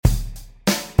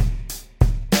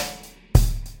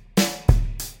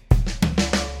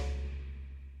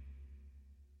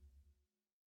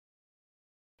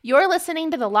You're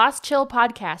listening to the Lost Chill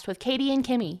podcast with Katie and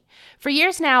Kimmy. For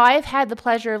years now, I have had the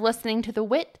pleasure of listening to the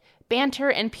wit,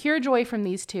 banter, and pure joy from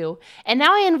these two, and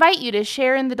now I invite you to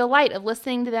share in the delight of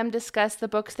listening to them discuss the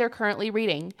books they're currently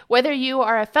reading. Whether you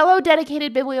are a fellow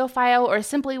dedicated bibliophile or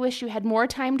simply wish you had more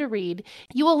time to read,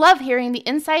 you will love hearing the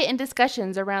insight and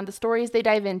discussions around the stories they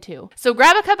dive into. So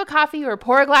grab a cup of coffee or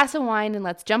pour a glass of wine and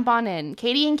let's jump on in.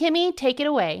 Katie and Kimmy, take it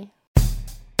away.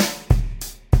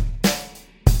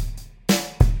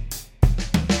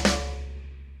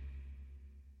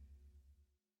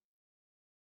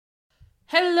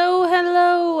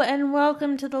 Hello, and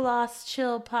welcome to the Lost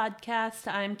Chill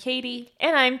podcast. I'm Katie.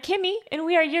 And I'm Kimmy, and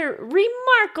we are your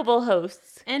remarkable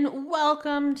hosts. And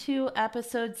welcome to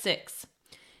episode 6.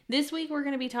 This week we're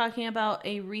going to be talking about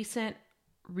a recent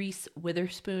Reese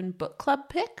Witherspoon book club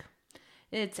pick.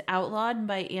 It's Outlawed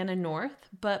by Anna North.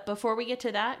 But before we get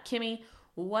to that, Kimmy,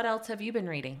 what else have you been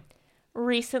reading?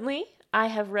 Recently, I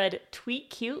have read Tweet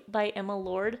Cute by Emma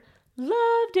Lord.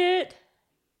 Loved it.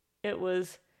 It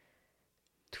was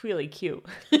tweely cute.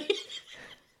 I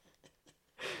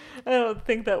don't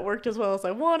think that worked as well as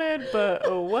I wanted, but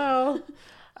oh well.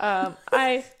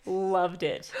 I loved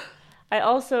it. I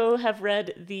also have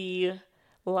read The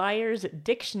Liar's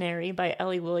Dictionary by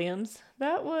Ellie Williams.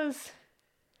 That was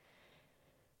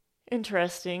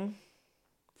interesting.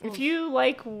 If you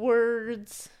like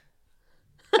words,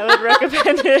 I would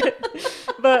recommend it.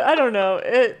 But I don't know.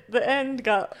 The end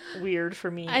got weird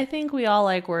for me. I think we all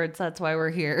like words. That's why we're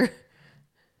here.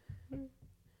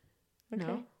 Okay.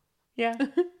 No? Yeah.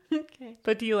 Okay.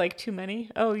 But do you like too many?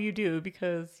 Oh, you do,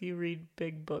 because you read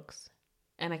big books.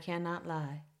 And I cannot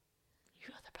lie. You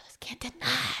other brothers can't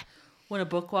deny. When a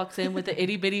book walks in with an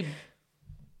itty bitty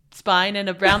spine and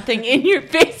a brown thing in your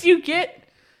face, you get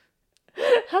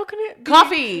How can it be?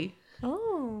 coffee.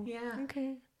 Oh. Yeah.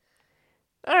 Okay.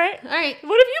 All right. All right.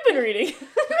 What have you been reading?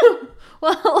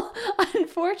 Well,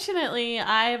 unfortunately,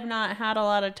 I have not had a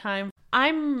lot of time.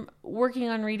 I'm working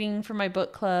on reading for my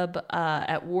book club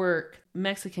at work,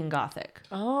 Mexican Gothic.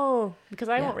 Oh, because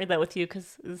I won't read that with you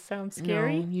because it sounds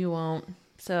scary. No, you won't.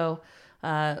 So,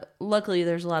 luckily,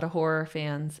 there's a lot of horror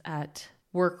fans at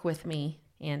work with me,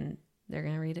 and they're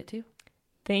going to read it too.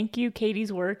 Thank you,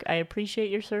 Katie's work. I appreciate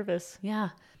your service. Yeah.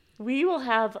 We will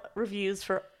have reviews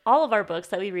for all of our books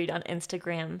that we read on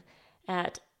Instagram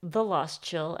at The Lost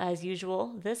Chill. As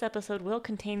usual, this episode will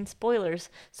contain spoilers.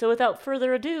 So without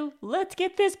further ado, let's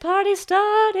get this party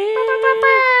started.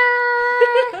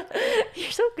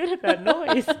 You're so good at that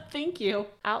noise. Thank you.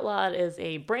 Outlawed is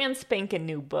a brand spanking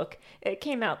new book. It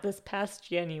came out this past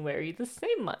January, the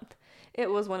same month.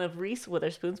 It was one of Reese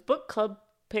Witherspoon's book club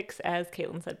picks, as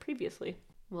Caitlin said previously.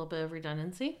 A little bit of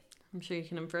redundancy. I'm sure you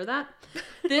can infer that.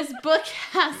 This book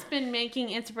has been making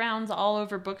its rounds all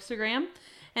over Bookstagram,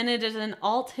 and it is an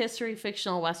alt history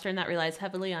fictional Western that relies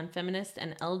heavily on feminist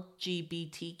and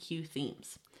LGBTQ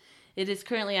themes. It is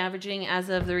currently averaging, as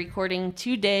of the recording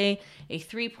today, a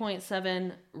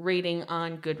 3.7 rating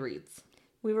on Goodreads.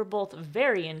 We were both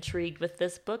very intrigued with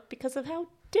this book because of how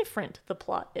different the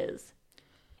plot is.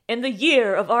 In the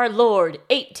year of our Lord,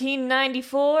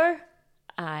 1894,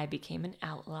 I became an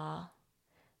outlaw.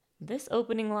 This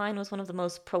opening line was one of the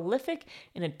most prolific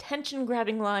and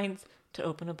attention-grabbing lines to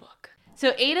open a book.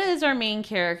 So Ada is our main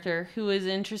character who is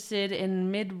interested in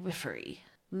midwifery,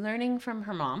 learning from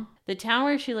her mom. The town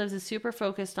where she lives is super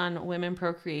focused on women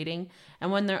procreating,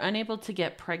 and when they're unable to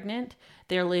get pregnant,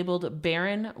 they're labeled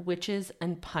barren, witches,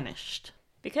 and punished.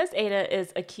 Because Ada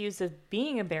is accused of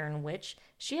being a barren witch,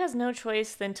 she has no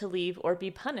choice than to leave or be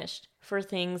punished for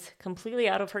things completely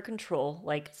out of her control,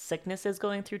 like sicknesses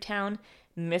going through town,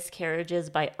 miscarriages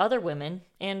by other women,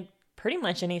 and pretty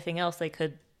much anything else they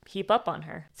could heap up on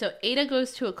her. So Ada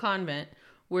goes to a convent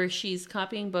where she's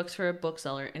copying books for a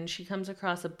bookseller, and she comes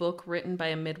across a book written by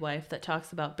a midwife that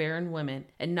talks about barren women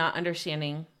and not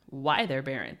understanding why they're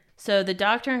barren. So the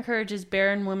doctor encourages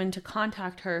barren women to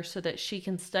contact her so that she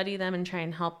can study them and try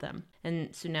and help them.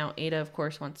 And so now Ada, of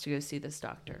course, wants to go see this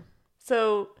doctor.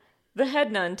 So the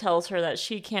head nun tells her that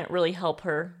she can't really help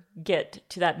her get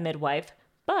to that midwife,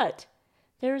 but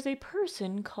there's a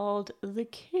person called the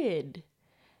Kid.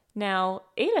 Now,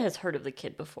 Ada has heard of the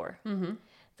Kid before. Mm-hmm.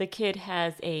 The Kid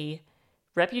has a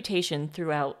reputation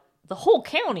throughout the whole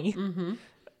county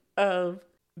of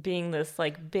being this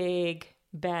like big,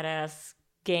 badass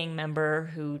gang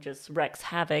member who just wreaks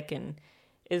havoc and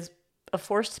is a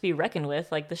force to be reckoned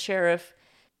with. Like, the sheriff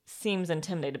seems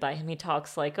intimidated by him. He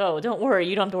talks like, oh, don't worry,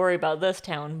 you don't have to worry about this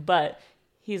town, but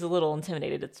he's a little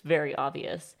intimidated. It's very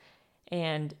obvious.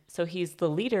 And so he's the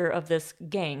leader of this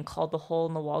gang called the Hole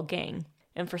in the Wall Gang.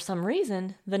 And for some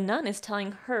reason, the nun is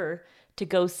telling her to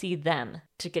go see them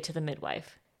to get to the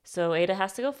midwife. So Ada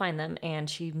has to go find them, and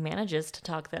she manages to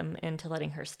talk them into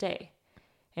letting her stay.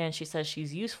 And she says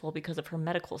she's useful because of her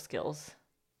medical skills.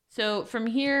 So from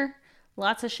here,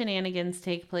 lots of shenanigans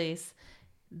take place.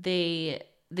 The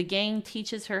gang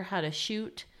teaches her how to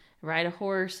shoot, ride a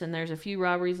horse, and there's a few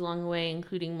robberies along the way,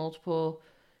 including multiple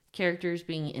characters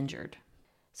being injured.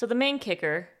 So the main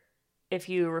kicker, if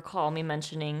you recall me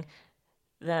mentioning,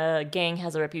 the gang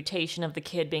has a reputation of the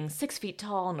kid being 6 feet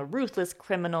tall and a ruthless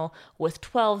criminal with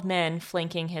 12 men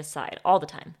flanking his side all the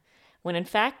time, when in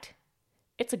fact,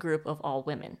 it's a group of all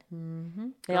women. Mm-hmm.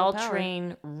 They all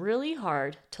train really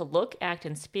hard to look, act,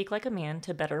 and speak like a man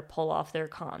to better pull off their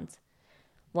cons.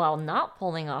 While not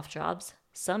pulling off jobs,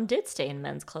 some did stay in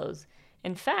men's clothes.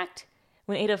 In fact,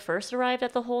 when Ada first arrived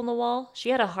at the hole in the wall, she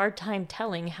had a hard time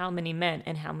telling how many men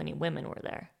and how many women were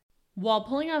there. While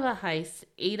pulling off a heist,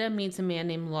 Ada meets a man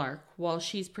named Lark while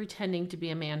she's pretending to be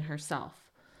a man herself.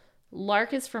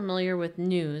 Lark is familiar with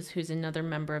News, who's another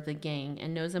member of the gang,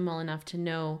 and knows him well enough to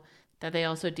know that they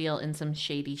also deal in some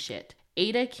shady shit.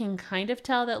 Ada can kind of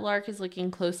tell that Lark is looking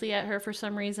closely at her for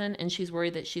some reason, and she's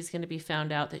worried that she's going to be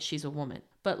found out that she's a woman.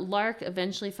 But Lark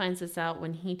eventually finds this out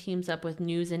when he teams up with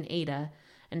News and Ada,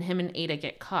 and him and Ada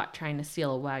get caught trying to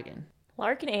steal a wagon.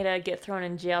 Lark and Ada get thrown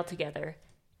in jail together,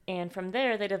 and from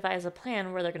there they devise a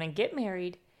plan where they're going to get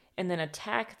married and then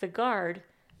attack the guard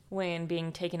when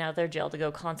being taken out of their jail to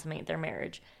go consummate their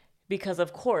marriage. Because,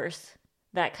 of course,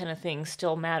 that kind of thing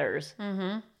still matters.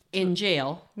 Mm-hmm. In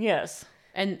jail. Yes.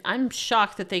 And I'm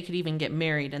shocked that they could even get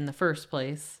married in the first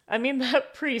place. I mean,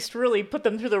 that priest really put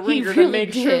them through the ringer to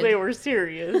make sure they were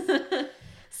serious.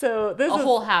 So this is a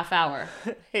whole half hour.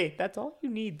 Hey, that's all you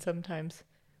need sometimes.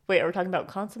 Wait, are we talking about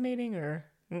consummating or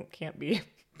can't be?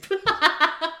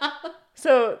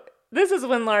 So this is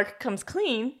when Lark comes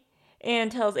clean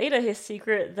and tells Ada his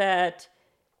secret that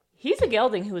he's a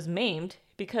gelding who was maimed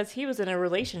because he was in a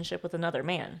relationship with another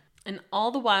man. And all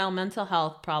the while, mental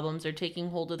health problems are taking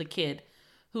hold of the kid,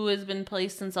 who has been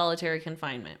placed in solitary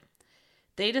confinement.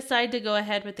 They decide to go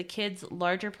ahead with the kid's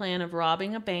larger plan of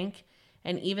robbing a bank,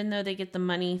 and even though they get the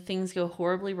money, things go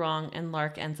horribly wrong and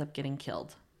Lark ends up getting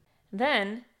killed.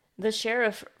 Then, the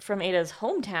sheriff from Ada's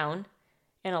hometown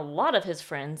and a lot of his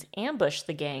friends ambush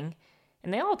the gang,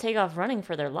 and they all take off running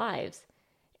for their lives.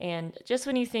 And just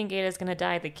when you think Ada's going to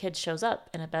die, the kid shows up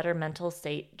in a better mental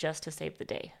state just to save the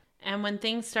day. And when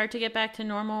things start to get back to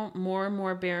normal, more and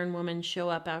more barren women show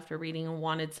up after reading a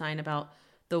wanted sign about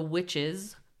the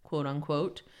witches, quote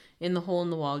unquote, in the hole in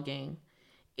the wall gang.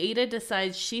 Ada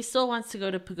decides she still wants to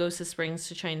go to Pagosa Springs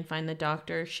to try and find the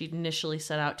doctor she'd initially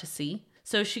set out to see.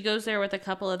 So she goes there with a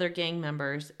couple other gang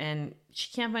members, and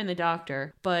she can't find the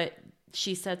doctor, but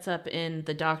she sets up in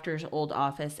the doctor's old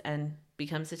office and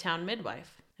becomes a town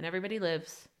midwife. And everybody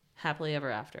lives happily ever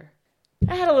after.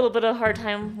 I had a little bit of a hard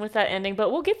time with that ending,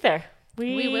 but we'll get there.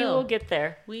 We will get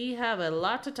there. We have a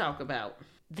lot to talk about.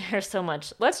 There's so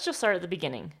much. Let's just start at the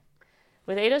beginning.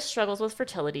 With Ada's struggles with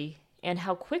fertility and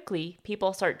how quickly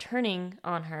people start turning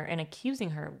on her and accusing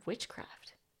her of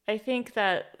witchcraft. I think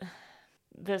that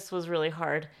this was really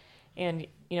hard. And,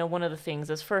 one of the things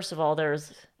is, first of all,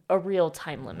 there's a real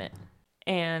time limit.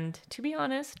 And to be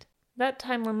honest, that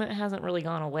time limit hasn't really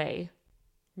gone away.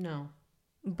 No.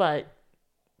 But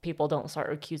people don't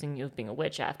start accusing you of being a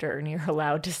witch after, and you're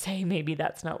allowed to say maybe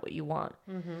that's not what you want.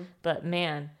 Mm-hmm. But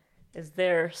man, is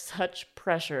there such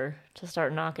pressure to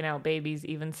start knocking out babies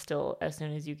even still as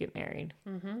soon as you get married.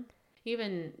 Mm-hmm.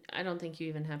 I don't think you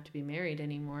even have to be married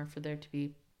anymore for there to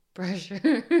be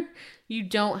pressure. You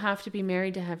don't have to be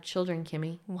married to have children,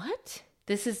 Kimmy. What?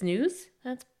 This is news?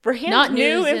 That's brand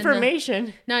new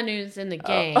information. Not news in the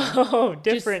gang.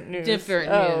 Different news.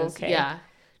 Different news. Okay. Yeah.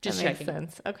 Just that checking.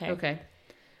 Makes sense. Okay.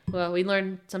 Well, we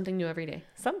learn something new every day.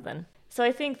 Something. So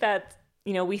I think that,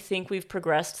 we think we've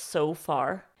progressed so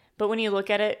far, but when you look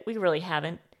at it, we really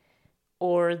haven't.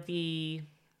 Or the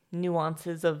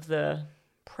nuances of the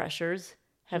pressures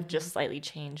have just slightly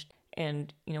changed.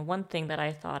 And, one thing that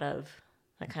I thought of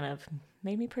that kind of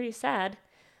made me pretty sad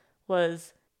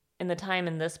was in the time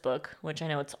in this book, which I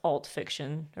know it's alt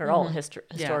fiction or alt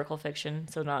historical fiction,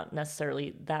 so not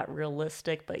necessarily that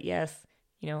realistic, but yes,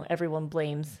 everyone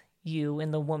blames you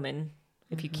and the woman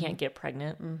if you can't get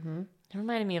pregnant. It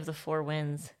reminded me of the Four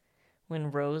Winds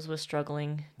when Rose was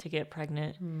struggling to get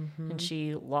pregnant and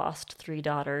she lost 3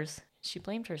 daughters. She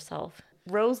blamed herself.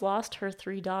 Rose lost her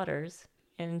 3 daughters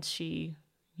and she,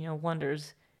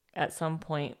 wonders at some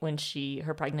point when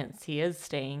her pregnancy is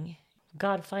staying,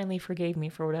 God finally forgave me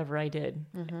for whatever I did.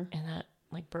 And that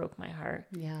broke my heart.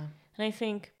 Yeah. And I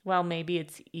think, while maybe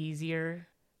it's easier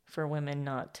for women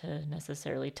not to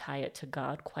necessarily tie it to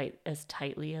God quite as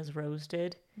tightly as Rose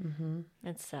did.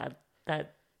 It's sad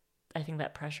that I think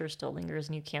that pressure still lingers,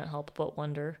 and you can't help but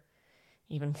wonder,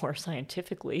 even more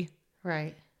scientifically,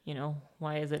 Right.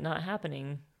 Why is it not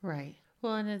happening? Right.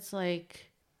 Well, and it's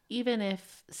like, even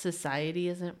if society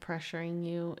isn't pressuring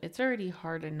you, it's already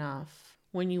hard enough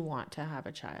when you want to have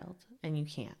a child and you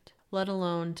can't, let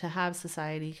alone to have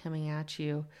society coming at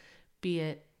you, be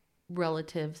it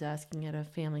relatives asking at a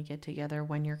family get together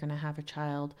when you're going to have a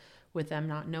child, with them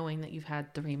not knowing that you've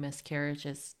had 3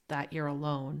 miscarriages that you're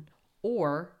alone.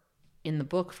 Or in the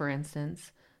book, for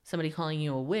instance, somebody calling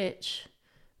you a witch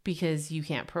because you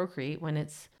can't procreate when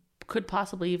it's could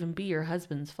possibly even be your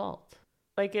husband's fault.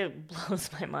 Like, it blows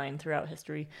my mind throughout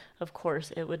history. Of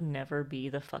course, it would never be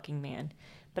the fucking man.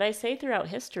 But I say throughout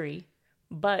history,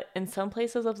 but in some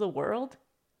places of the world,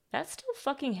 that still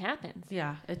fucking happens.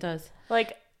 Yeah, it does.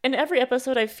 Like, in every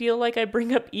episode, I feel like I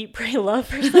bring up Eat, Pray, Love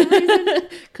for some reason.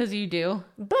 Because you do.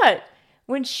 But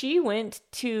when she went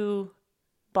to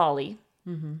Bali,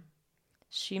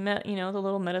 she met, the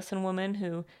little medicine woman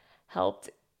who helped.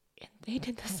 And they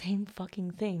did the same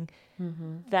fucking thing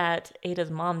that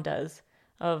Ada's mom does.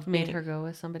 Made her go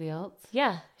with somebody else?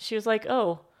 Yeah. She was like,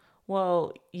 oh,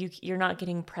 well, you're not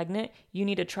getting pregnant. You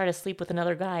need to try to sleep with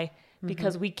another guy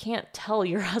because we can't tell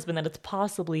your husband that it's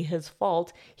possibly his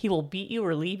fault. He will beat you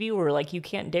or leave you, or like you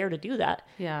can't dare to do that.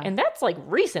 Yeah. And that's like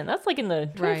recent. That's like in the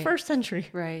 21st century.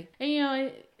 Right.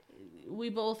 And we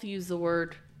both use the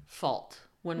word fault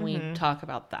when we talk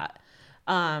about that.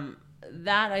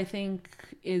 That I think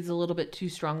is a little bit too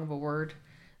strong of a word.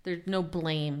 There's no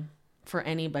blame for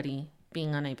anybody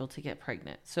being unable to get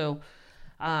pregnant. So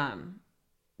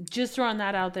just throwing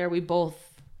that out there, we both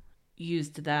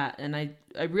used that. And I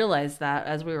realized that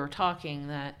as we were talking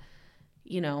that,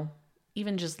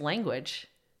 even just language.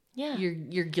 Yeah.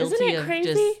 You're guilty. Isn't it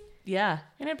crazy? Just, yeah.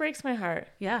 And it breaks my heart.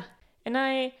 Yeah. And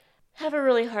I have a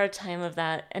really hard time of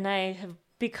that. And I have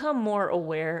become more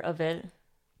aware of it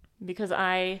because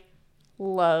I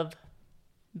love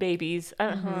babies.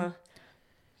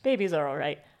 Babies are all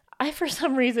right. I, for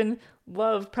some reason,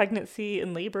 love pregnancy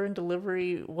and labor and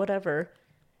delivery, whatever.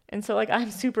 And so,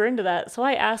 I'm super into that. So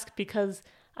I ask because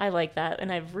I like that.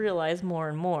 And I've realized more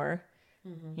and more,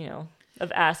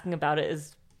 of asking about it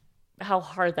is how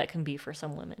hard that can be for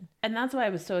some women. And that's why I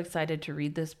was so excited to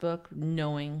read this book,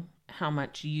 knowing how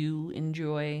much you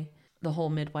enjoy the whole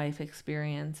midwife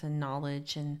experience and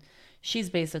knowledge. And she's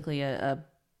basically a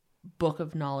book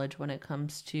of knowledge when it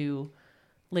comes to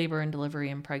labor and delivery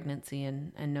and pregnancy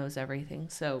and knows everything.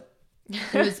 So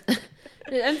it was,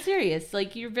 I'm serious.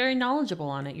 Like, you're very knowledgeable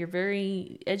on it. You're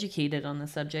very educated on the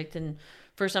subject. And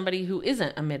for somebody who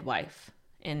isn't a midwife,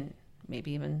 and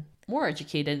maybe even more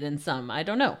educated than some, I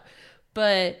don't know.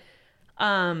 But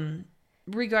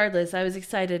regardless, I was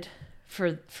excited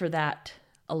for that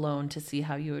alone to see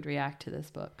how you would react to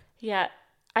this book. Yeah,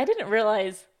 I didn't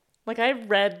realize, I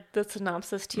read the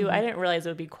synopsis too. I didn't realize it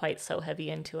would be quite so heavy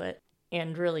into it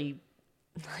and really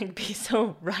be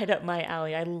so right up my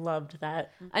alley. I loved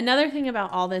that. Another thing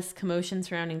about all this commotion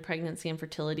surrounding pregnancy and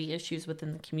fertility issues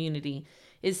within the community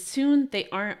is soon they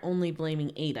aren't only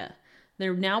blaming Ada.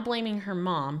 They're now blaming her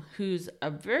mom, who's a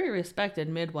very respected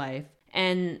midwife,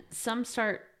 and some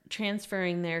start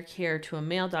transferring their care to a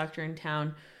male doctor in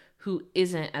town who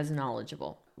isn't as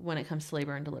knowledgeable when it comes to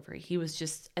labor and delivery.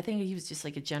 I think he was just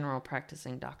like a general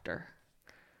practicing doctor.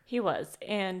 He was.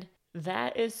 And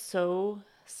that is so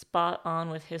spot on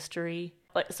with history.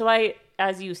 So I,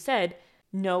 as you said,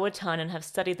 know a ton and have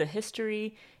studied the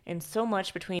history and so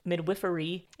much between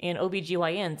midwifery and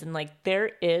OBGYNs. And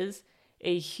there is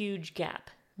a huge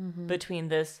gap between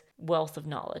this wealth of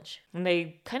knowledge. And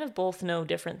they kind of both know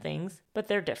different things, but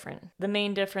they're different. The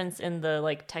main difference in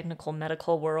the technical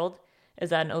medical world is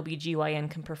that an OBGYN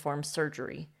can perform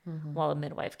surgery while a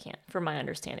midwife can't, from my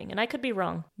understanding. And I could be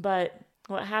wrong, but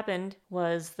what happened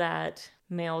was that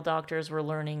male doctors were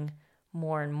learning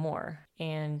more and more.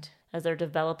 And as they're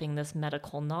developing this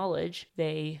medical knowledge,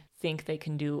 they think they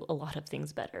can do a lot of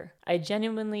things better. I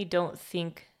genuinely don't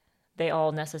think they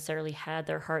all necessarily had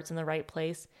their hearts in the right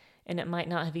place. And it might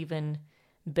not have even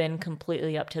been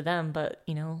completely up to them, but,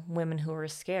 women who are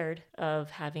scared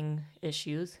of having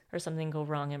issues or something go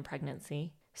wrong in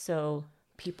pregnancy. So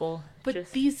people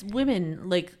these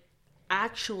women,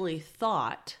 actually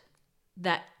thought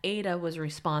that Ada was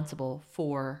responsible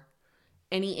for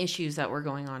any issues that were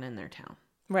going on in their town.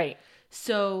 Right.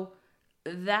 So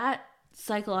that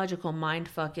psychological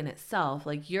mindfuck in itself,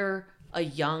 you're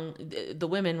the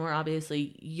women were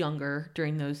obviously younger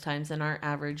during those times than our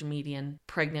average median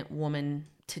pregnant woman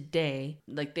today.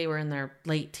 They were in their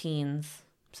late teens,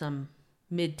 some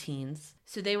mid-teens.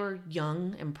 So they were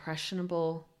young,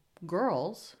 impressionable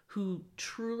girls who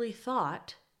truly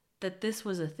thought that this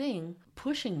was a thing,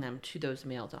 pushing them to those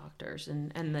male doctors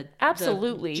and the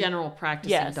Absolutely. the general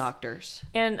practicing doctors.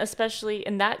 And especially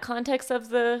in that context of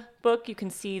the book, you can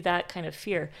see that kind of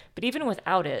fear. But even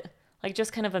without it, like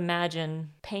just kind of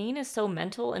imagine pain is so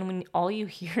mental, and when all you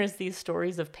hear is these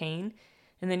stories of pain,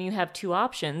 and then you have two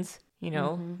options, you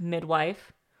know,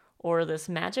 midwife or this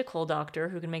magical doctor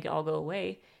who can make it all go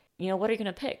away, you know, what are you going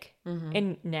to pick?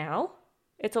 And now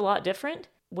it's a lot different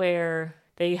where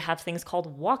they have things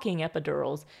called walking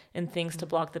epidurals and things to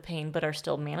block the pain but are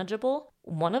still manageable.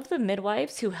 One of the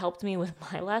midwives who helped me with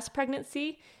my last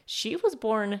pregnancy, she was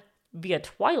born via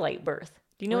twilight birth.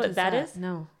 Do you know what that is?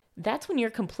 No. That's when you're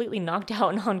completely knocked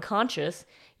out and unconscious.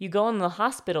 You go in the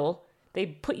hospital, they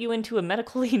put you into a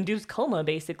medically induced coma,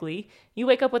 basically. You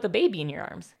wake up with a baby in your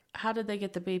arms. How did they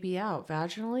get the baby out?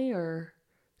 Vaginally or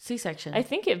C-section? I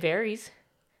think it varies,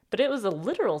 but it was a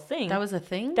literal thing. That was a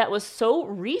thing? That was so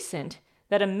recent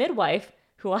that a midwife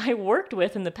who I worked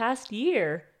with in the past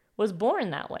year was born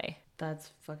that way.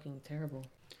 That's fucking terrible.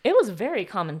 It was a very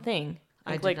common thing.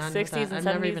 I did Like not 60s know and that. 70s. I've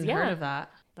never even heard of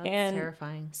that. That's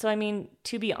terrifying. So, I mean,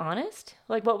 to be honest,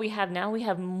 like what we have now, we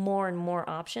have more and more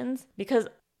options because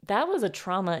that was a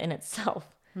trauma in itself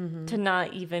to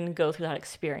not even go through that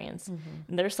experience.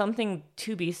 And there's something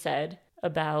to be said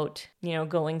about, you know,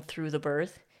 going through the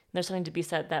birth. There's something to be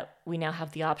said that we now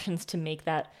have the options to make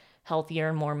that healthier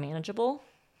and more manageable.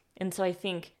 And so I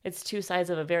think it's two sides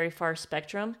of a very far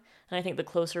spectrum. And I think the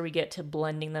closer we get to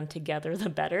blending them together, the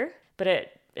better. But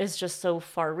it is just so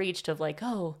far reached of like,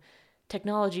 oh,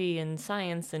 technology and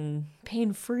science and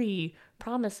pain-free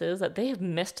promises that they have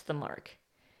missed the mark.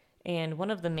 And one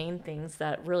of the main things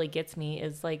that really gets me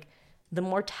is like the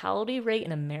mortality rate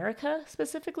in America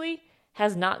specifically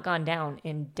has not gone down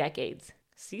in decades.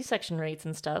 C-section rates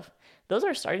and stuff, those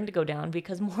are starting to go down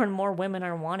because more and more women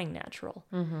are wanting natural.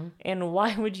 And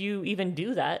why would you even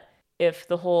do that if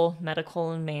the whole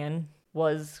medical and man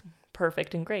was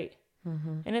perfect and great?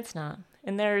 And it's not.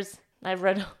 And I've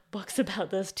read books about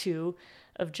this too,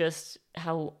 of just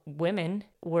how women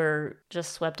were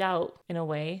just swept out in a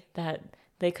way that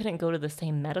they couldn't go to the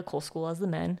same medical school as the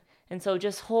men. And so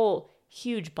just whole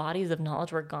huge bodies of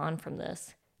knowledge were gone from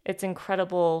this. It's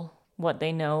incredible what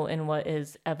they know and what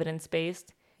is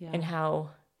evidence-based, and how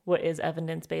what is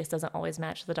evidence-based doesn't always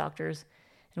match the doctors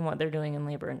and what they're doing in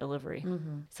labor and delivery.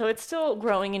 So it's still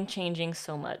growing and changing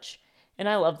so much. And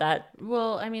I love that.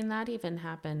 Well, I mean, that even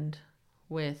happened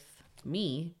with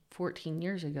me 14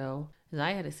 years ago, as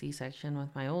I had a C-section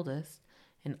with my oldest,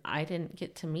 and I didn't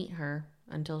get to meet her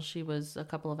until she was a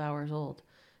couple of hours old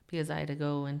because I had to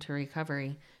go into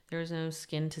recovery. There was no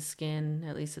skin to skin,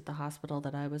 at least at the hospital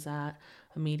that I was at,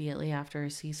 immediately after a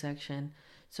C-section.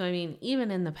 So, I mean, even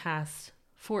in the past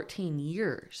 14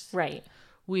 years, Right.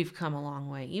 we've come a long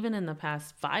way. Even in the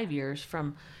past 5 years,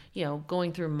 from, you know,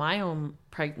 going through my own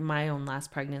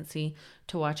last pregnancy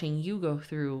to watching you go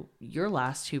through your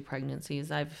last two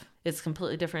pregnancies, it's a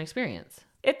completely different experience.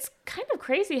 It's kind of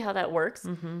crazy how that works.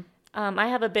 I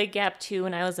have a big gap too,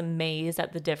 and I was amazed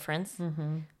at the difference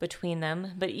between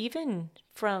them. But even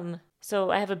so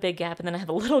I have a big gap and then I have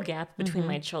a little gap between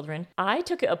my children. I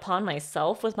took it upon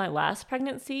myself with my last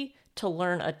pregnancy to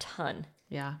learn a ton.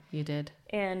 Yeah, you did.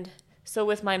 And so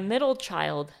with my middle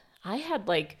child, I had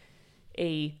like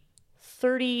a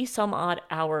 30 some odd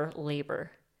hour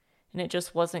labor, and it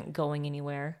just wasn't going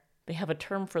anywhere. They have a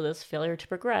term for this, failure to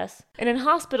progress. And in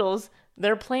hospitals,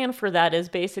 their plan for that is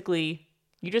basically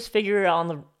you just figure it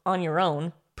out on your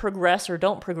own, progress or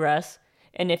don't progress.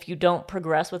 And if you don't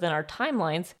progress within our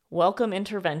timelines, welcome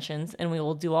interventions, and we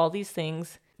will do all these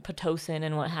things, Pitocin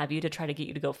and what have you, to try to get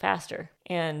you to go faster.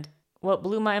 And what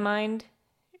blew my mind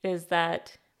is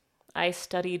that I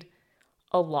studied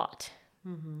a lot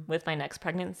with my next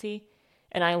pregnancy,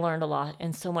 and I learned a lot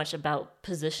and so much about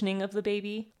positioning of the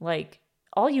baby. Like,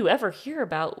 all you ever hear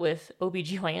about with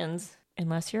OBGYNs,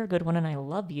 unless you're a good one and I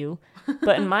love you,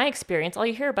 but in my experience, all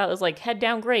you hear about is like head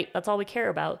down, great. That's all we care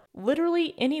about.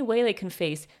 Literally any way they can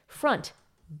face, front,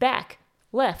 back,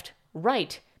 left,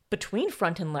 right, between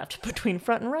front and left, between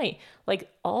front and right. Like,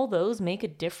 all those make a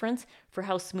difference for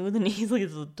how smooth and easily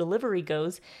the delivery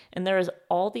goes. And there is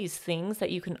all these things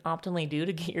that you can optimally do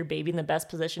to get your baby in the best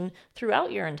position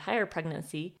throughout your entire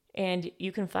pregnancy. And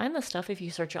you can find the stuff if you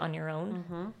search it on your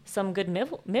own. Some good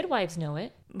midwives know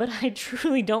it, but I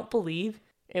truly don't believe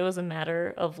it was a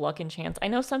matter of luck and chance. I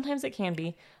know sometimes it can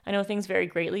be. I know things vary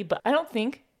greatly, but I don't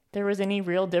think there was any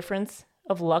real difference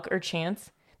of luck or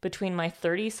chance between my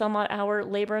 30 some odd hour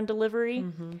labor and delivery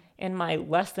and my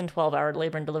less than 12 hour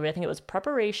labor and delivery. I think it was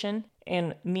preparation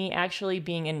and me actually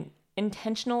being an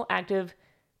intentional, active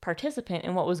participant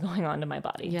in what was going on to my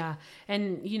body. Yeah.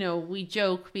 And, we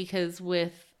joke because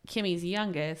with Kimmy's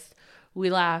youngest, we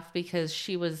laugh because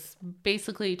she was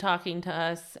basically talking to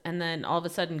us and then all of a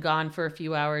sudden gone for a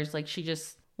few hours. Like she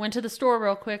just went to the store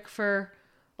real quick for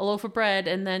a loaf of bread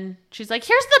and then she's like,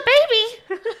 here's the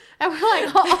baby. And we're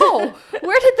like, oh,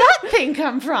 where did that thing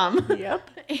come from? Yep.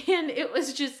 And it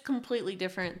was just completely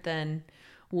different than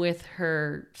with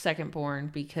her second born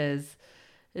because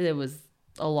it was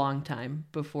a long time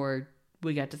before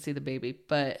we got to see the baby.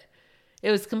 But it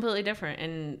was completely different.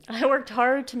 And I worked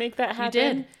hard to make that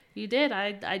happen. You did.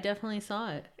 I definitely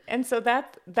saw it. And so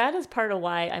that is part of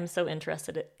why I'm so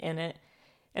interested in it.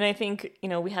 And I think,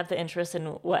 we have the interest in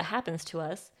what happens to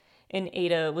us. And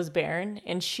Ada was barren,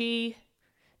 and she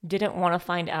didn't want to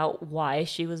find out why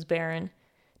she was barren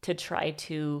to try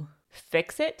to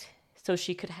fix it so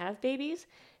she could have babies.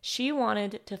 She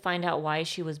wanted to find out why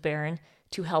she was barren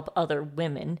to help other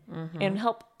women and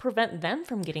help prevent them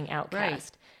from getting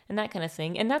outcast and that kind of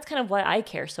thing. And that's kind of why I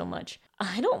care so much.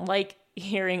 I don't like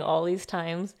hearing all these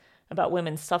times about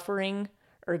women suffering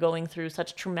or going through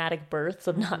such traumatic births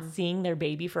of not seeing their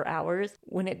baby for hours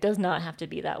when it does not have to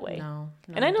be that way. No,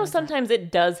 and I know sometimes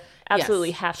it does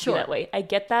absolutely have to be that way. I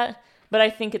get that, but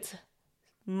I think it's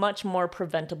much more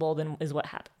preventable than is what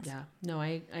happens. Yeah, no,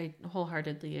 I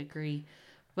wholeheartedly agree.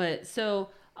 But so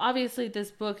obviously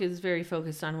this book is very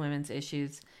focused on women's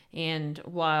issues. And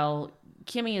while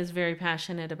Kimmy is very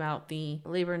passionate about the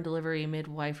labor and delivery,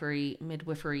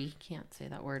 midwifery, can't say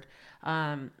that word,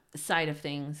 side of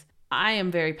things, I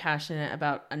am very passionate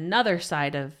about another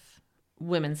side of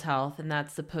women's health, and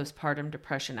that's the postpartum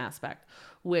depression aspect,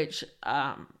 which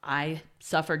I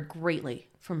suffered greatly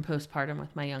from postpartum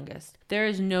with my youngest. There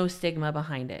is no stigma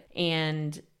behind it.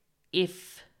 And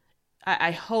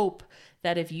I hope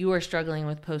that if you are struggling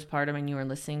with postpartum and you are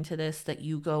listening to this, that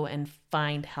you go and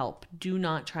find help. Do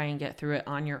not try and get through it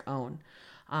on your own.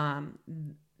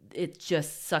 It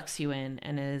just sucks you in,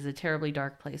 and it is a terribly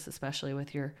dark place, especially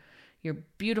with your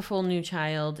beautiful new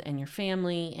child and your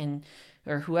family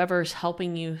or whoever's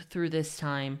helping you through this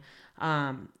time.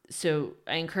 So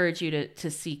I encourage you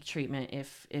to seek treatment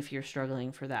if you're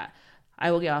struggling for that. I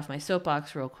will get off my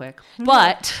soapbox real quick,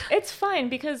 but it's fine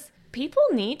because people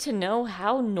need to know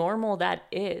how normal that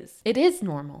is. It is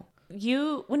normal.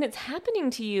 When it's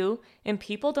happening to you and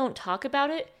people don't talk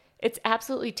about it, it's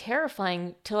absolutely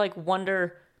terrifying to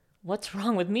wonder what's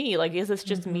wrong with me. Is this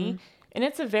just me? And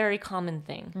it's a very common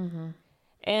thing.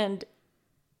 And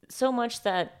so much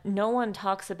that no one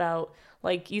talks about,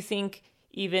 you think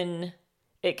even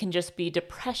it can just be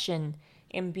depression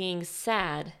and being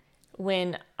sad.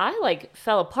 When I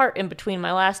fell apart in between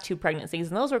my last 2 pregnancies,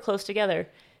 and those were close together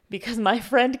because my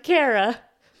friend Kara,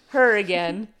 her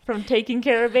again, from taking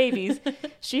care of babies,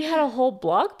 she had a whole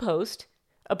blog post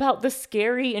about the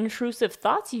scary, intrusive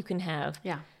thoughts you can have.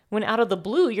 Yeah. When out of the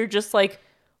blue, you're just like,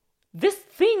 this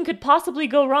thing could possibly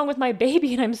go wrong with my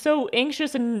baby, and I'm so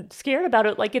anxious and scared about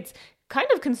it. It's kind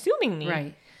of consuming me.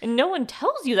 Right. And no one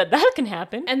tells you that can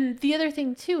happen. And the other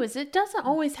thing, too, is it doesn't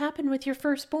always happen with your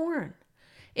firstborn.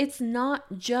 It's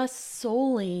not just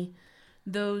solely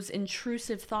those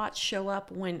intrusive thoughts show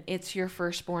up when it's your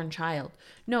firstborn child.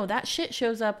 No, that shit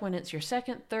shows up when it's your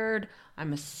second, third,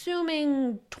 I'm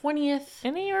assuming 20th.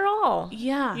 And you're all.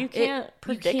 Yeah. You can't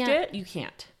predict it. You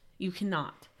can't. You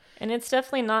cannot. And it's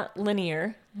definitely not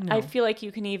linear. No. I feel like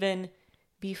you can even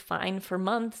be fine for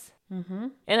months.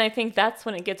 And I think that's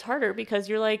when it gets harder because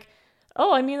you're like,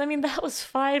 oh, I mean, that was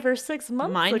 5 or 6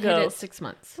 months Mine ago. hit at 6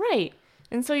 months. Right.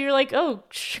 And so you're like, oh,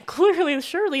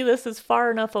 surely this is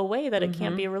far enough away that it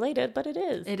can't be related, but it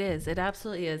is. It is. It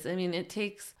absolutely is. I mean, it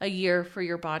takes a year for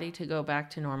your body to go back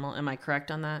to normal. Am I correct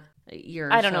on that? A year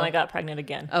or I don't so? know. I got pregnant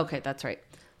again. Okay, that's right.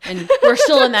 And we're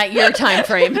still in that year time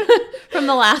frame from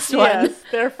the last one. Yes,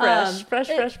 they're fresh.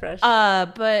 Fresh.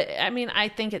 But I mean, I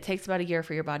think it takes about a year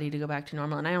for your body to go back to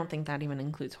normal. And I don't think that even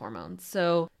includes hormones.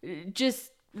 So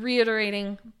just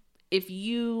reiterating, if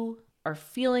you are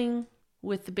feeling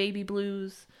with the baby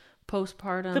blues,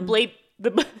 postpartum. The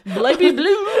baby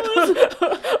blues.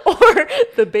 Or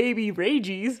the baby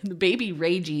rages. The baby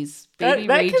rages. That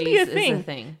Baby can be a rages thing. is a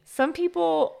thing. Some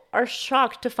people are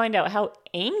shocked to find out how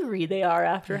angry they are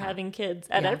after having kids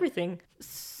at everything.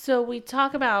 So we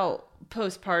talk about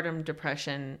postpartum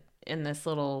depression in this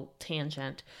little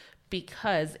tangent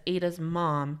because Ada's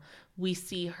mom, we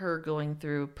see her going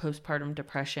through postpartum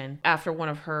depression after one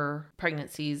of her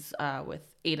pregnancies with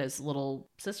Ada's little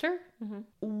sister.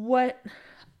 What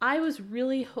I was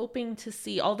really hoping to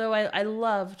see, although I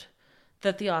loved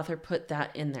that the author put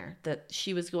that in there, that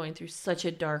she was going through such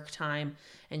a dark time,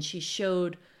 and she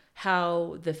showed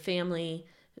how the family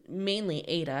mainly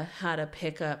Ada had to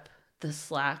pick up the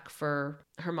slack for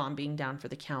her mom being down for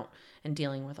the count and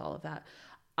dealing with all of that.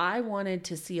 I wanted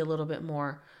to see a little bit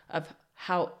more of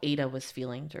how Ada was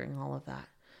feeling during all of that.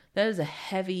 That is a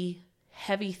heavy,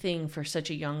 heavy thing for such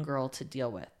a young girl to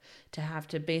deal with, to have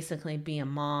to basically be a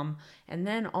mom and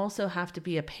then also have to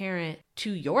be a parent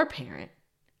to your parent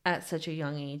at such a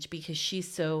young age, because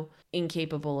she's so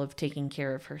incapable of taking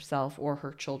care of herself or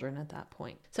her children at that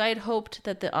point. So I had hoped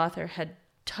that the author had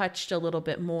touched a little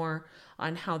bit more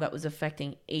on how that was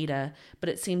affecting Ada, but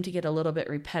it seemed to get a little bit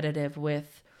repetitive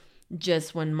with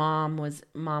just when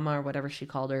mama or whatever she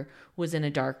called her was in a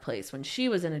dark place, when she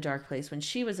was in a dark place, when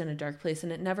she was in a dark place.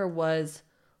 And it never was,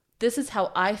 this is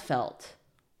how I felt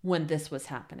when this was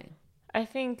happening. I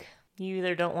think you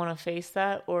either don't want to face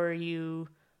that or you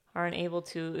aren't able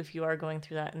to, if you are going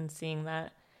through that and seeing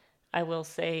that. I will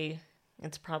say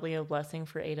it's probably a blessing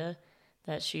for Ada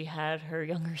that she had her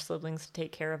younger siblings to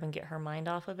take care of and get her mind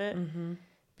off of it,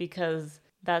 because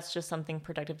that's just something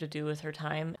productive to do with her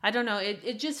time. I don't know.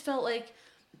 It just felt like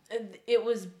it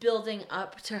was building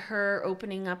up to her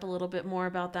opening up a little bit more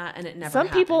about that, and it never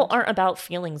happened. Some people aren't about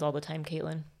feelings all the time,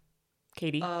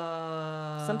 Katie.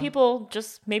 Some people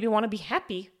just maybe want to be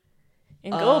happy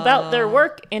and go about their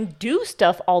work and do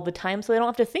stuff all the time so they don't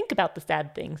have to think about the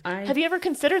sad things. Have you ever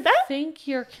considered that? I think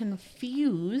you're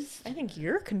confused. I think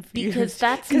you're confused. Because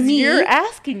that's me. You're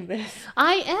asking this.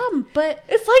 I am, but...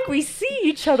 It's like we see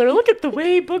each other. Look at the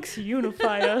way books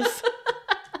unify us.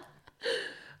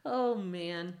 Oh,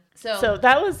 man. So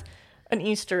that was an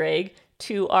Easter egg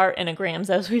to our Enneagrams,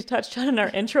 as we touched on in our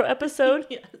intro episode.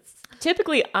 Yes.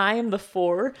 Typically, I am the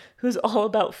 4 who's all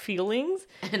about feelings.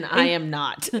 And I am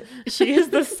not. She is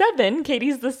the 7.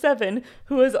 Katie's the 7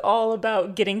 who is all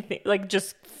about getting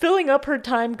just filling up her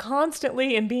time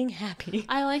constantly and being happy.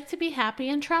 I like to be happy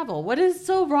and travel. What is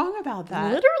so wrong about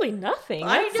that? Literally nothing.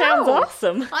 I That sounds know.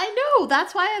 awesome. I know.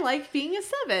 That's why I like being a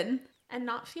 7 and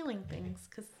not feeling things,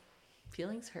 because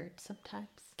feelings hurt sometimes.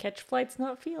 Catch flights,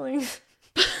 not feelings.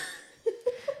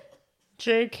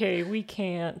 JK, we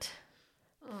can't.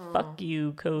 Fuck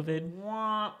you, COVID.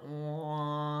 Wah,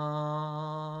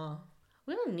 wah.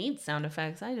 We don't need sound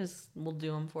effects. I just will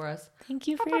do them for us. Thank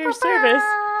you for your service.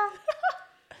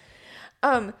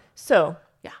 So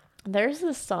Yeah. there's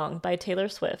this song by Taylor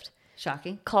Swift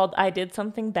Shocking. called I Did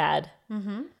Something Bad.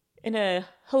 Mm-hmm. In a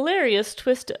hilarious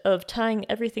twist of tying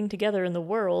everything together in the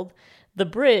world, the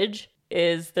bridge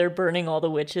is they're burning all the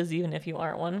witches, even if you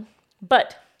aren't one.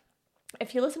 But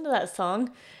if you listen to that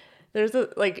song, there's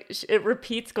it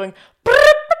repeats going,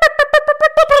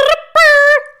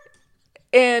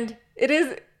 and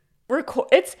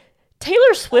it's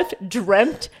Taylor Swift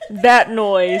dreamt that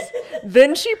noise.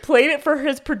 Then she played it for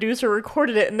his producer,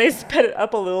 recorded it, and they sped it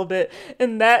up a little bit.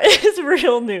 And that is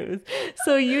real news.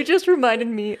 So you just reminded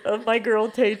me of my girl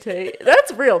Tay Tay.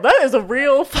 That's real. That is a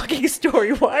real fucking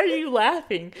story. Why are you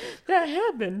laughing? That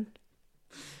happened.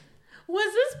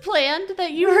 Was this planned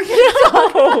that you were going to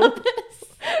talk about this?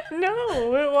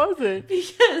 No, it wasn't.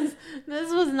 Because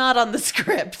this was not on the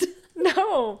script.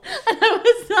 No. And I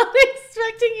was not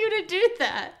expecting you to do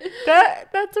that.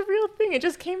 That's a real thing. It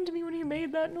just came to me when you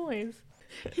made that noise.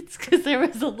 It's because there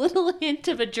was a little hint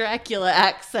of a Dracula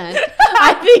accent.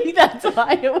 I think that's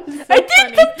why it was so I did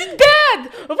funny. something bad,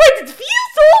 but it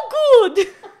feels so good.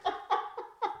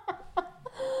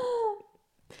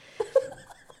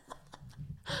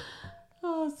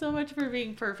 Oh, so much for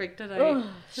being perfect tonight. Oh,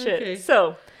 shit. Okay.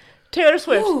 So, Taylor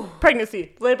Swift,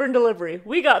 pregnancy, labor and delivery.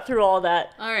 We got through all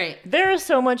that. All right. There is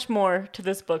so much more to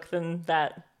this book than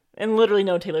that. And literally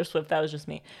no Taylor Swift. That was just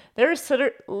me. There is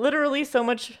literally so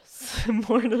much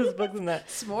more to this book than that.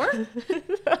 S'more?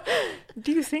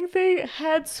 Do you think they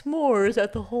had s'mores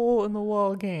at the Hole in the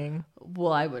Wall gang?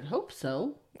 Well, I would hope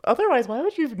so. Otherwise, why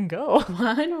would you even go?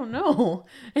 I don't know.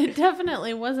 It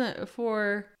definitely wasn't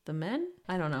for the men.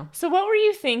 I don't know. So what were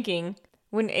you thinking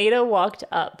when Ada walked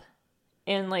up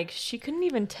and she couldn't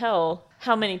even tell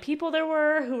how many people there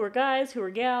were, who were guys, who were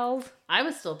gals? I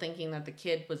was still thinking that the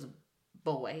kid was a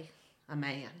boy, a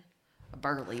man, a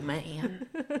burly man.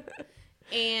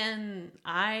 And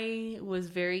I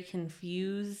was very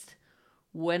confused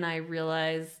when I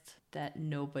realized that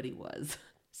nobody was.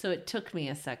 So it took me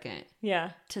a second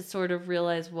to sort of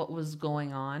realize what was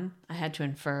going on. I had to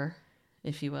infer,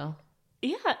 if you will.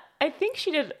 Yeah, I think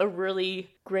she did a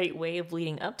really great way of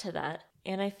leading up to that.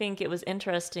 And I think it was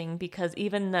interesting because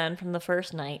even then, from the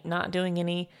first night, not doing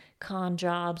any con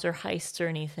jobs or heists or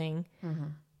anything,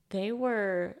 they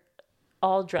were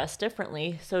all dressed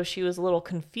differently. So she was a little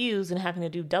confused and having to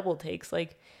do double takes.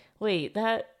 Like, wait,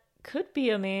 that could be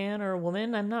a man or a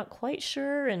woman. I'm not quite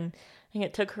sure. And I think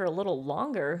it took her a little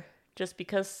longer just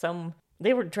because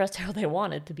they were dressed how they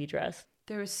wanted to be dressed.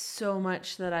 There was so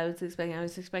much that I was expecting. I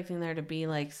was expecting there to be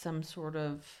like some sort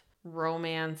of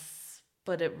romance,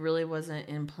 but it really wasn't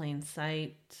in plain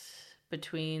sight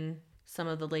between some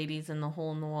of the ladies in the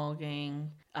Hole in the Wall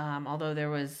gang. Although there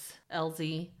was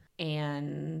Elsie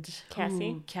and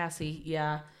Cassie,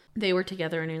 yeah. They were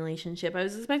together in a relationship. I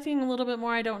was expecting a little bit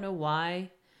more. I don't know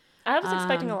why. I was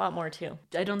expecting a lot more too.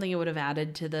 I don't think it would have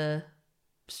added to the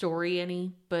story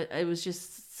any, but it was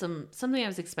just something I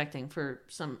was expecting for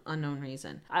some unknown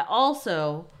reason. I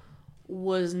also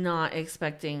was not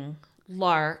expecting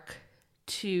Lark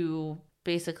to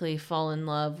basically fall in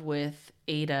love with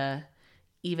Ada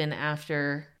even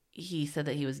after he said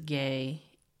that he was gay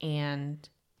and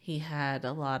he had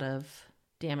a lot of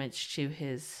damage to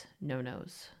his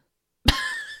no-nos.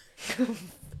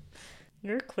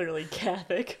 You're clearly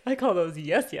Catholic. I call those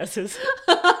yeses.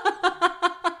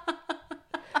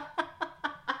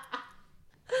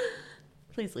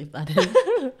 Please leave that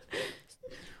in.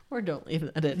 Or don't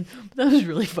leave that in. That was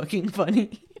really fucking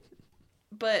funny.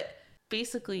 But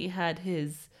basically had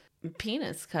his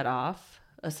penis cut off,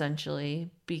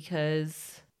 essentially,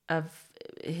 because of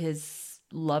his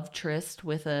love tryst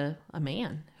with a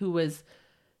man who was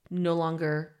no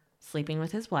longer sleeping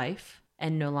with his wife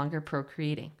and no longer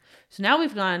procreating. So now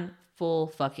we've gone full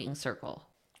fucking circle,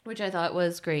 which I thought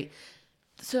was great.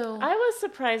 So I was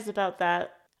surprised about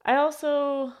that. I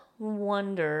also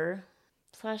wonder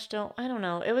 / I don't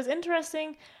know. It was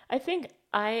interesting. I think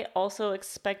I also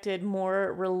expected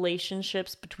more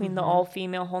relationships between the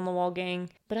all-female Hole in the Wall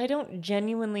gang, but I don't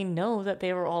genuinely know that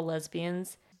they were all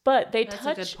lesbians. But That's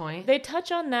a good point. They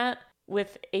touch on that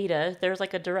with Ada. There's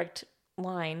like a direct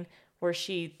line where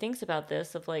she thinks about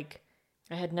this of like,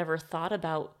 I had never thought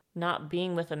about not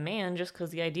being with a man just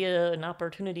because the idea and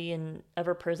opportunity and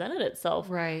ever presented itself.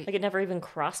 Right. Like it never even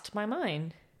crossed my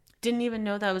mind. Didn't even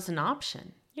know that was an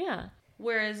option. Yeah.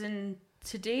 Whereas in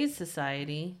today's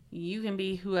society, you can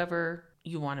be whoever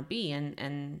you want to be.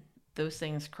 And those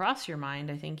things cross your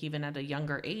mind, I think, even at a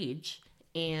younger age.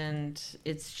 And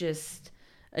it's just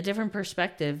a different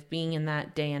perspective being in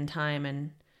that day and time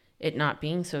and it not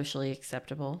being socially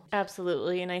acceptable.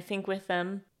 Absolutely. And I think with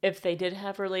them, if they did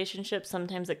have relationships,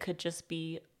 sometimes it could just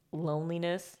be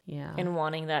loneliness. Yeah. And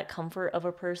wanting that comfort of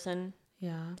a person.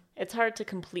 Yeah. It's hard to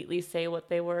completely say what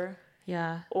they were.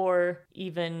 Yeah. Or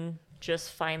even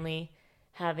just finally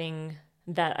having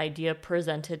that idea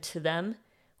presented to them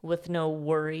with no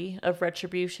worry of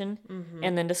retribution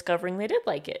and then discovering they did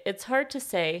like it. It's hard to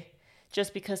say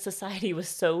just because society was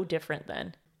so different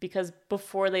then. Because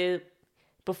before they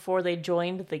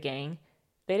joined the gang,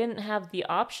 they didn't have the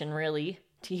option really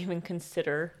to even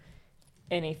consider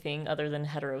anything other than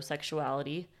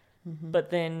heterosexuality. But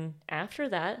then after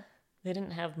that, they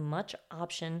didn't have much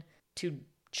option to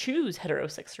choose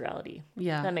heterosexuality.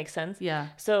 Yeah. That makes sense? Yeah.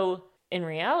 So in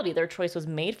reality, their choice was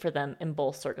made for them in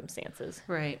both circumstances.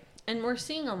 Right. And we're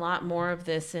seeing a lot more of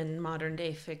this in modern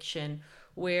day fiction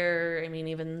where, I mean,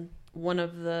 even one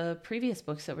of the previous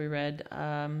books that we read,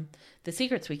 The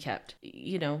Secrets We Kept,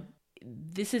 you know,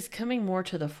 this is coming more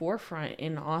to the forefront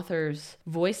in authors'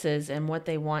 voices and what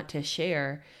they want to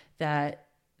share, that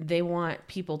they want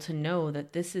people to know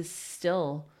that this is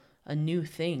still a new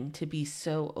thing to be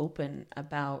so open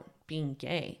about being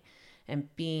gay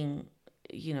and being,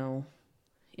 you know,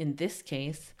 in this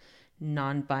case,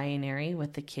 non-binary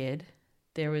with the kid.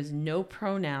 There was no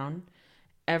pronoun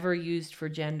ever used for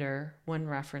gender when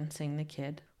referencing the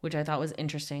kid, which I thought was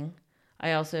interesting.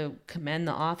 I also commend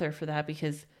the author for that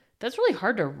because that's really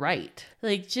hard to write,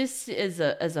 like just as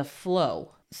a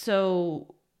flow.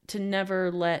 So to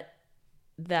never let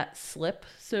that slip,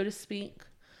 so to speak.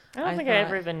 I don't think I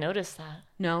ever even noticed that.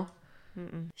 No.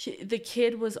 The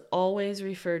kid was always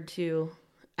referred to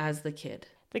as the kid.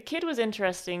 The kid was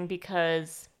interesting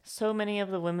because so many of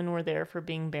the women were there for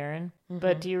being barren.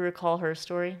 But do you recall her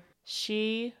story?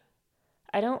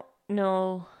 I don't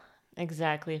know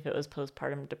exactly if it was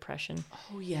postpartum depression.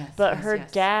 Oh, yes. But her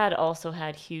dad also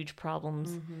had huge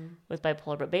problems with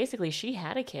bipolar. But basically, she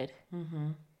had a kid.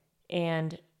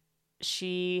 And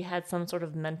she had some sort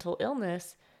of mental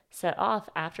illness set off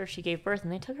after she gave birth,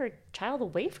 and they took her child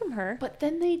away from her. But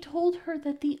then they told her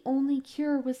that the only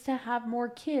cure was to have more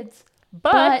kids.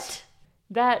 But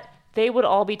that they would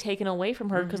all be taken away from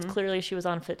her because clearly she was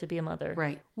unfit to be a mother.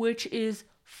 Right. Which is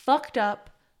fucked up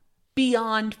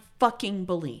beyond fucking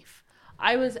belief.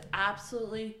 I was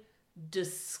absolutely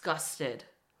disgusted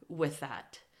with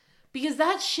that. Because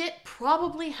that shit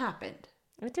probably happened.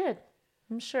 It did.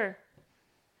 I'm sure.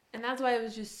 And that's why I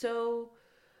was just so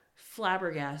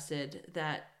flabbergasted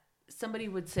that somebody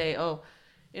would say, oh,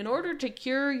 in order to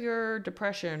cure your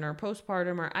depression or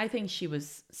postpartum, or I think she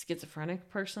was schizophrenic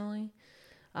personally.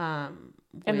 And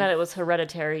that it was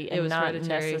hereditary and not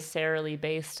necessarily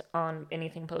based on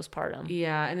anything postpartum.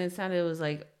 Yeah, and it sounded, it was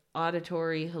like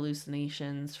auditory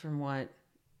hallucinations from what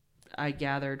I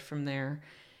gathered from there.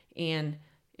 And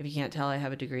if you can't tell, I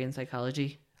have a degree in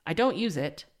psychology. I don't use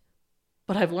it,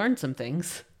 but I've learned some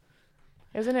things.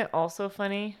 Isn't it also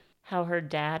funny how her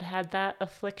dad had that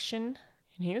affliction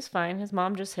and he was fine? His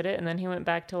mom just hit it and then he went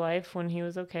back to life when he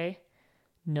was okay.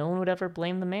 No one would ever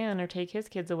blame the man or take his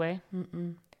kids away.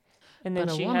 Mm-mm. And then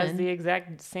she has the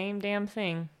exact same damn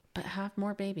thing. But have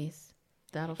more babies.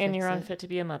 That'll fix it. And you're unfit to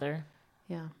be a mother.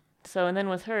 Yeah. So, and then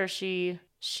with her, she,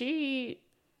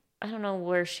 I don't know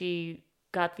where she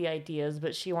got the ideas,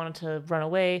 but she wanted to run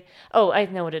away. Oh, I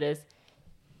know what it is.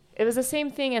 It was the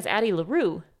same thing as Addie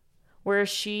LaRue, where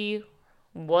she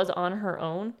was on her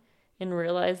own and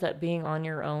realized that being on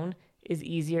your own is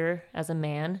easier as a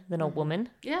man than a woman.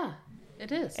 Yeah,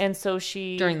 it is. And so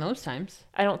she... During those times.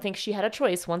 I don't think she had a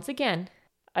choice. Once again,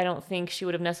 I don't think she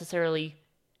would have necessarily...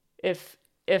 If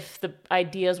the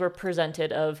ideas were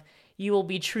presented of you will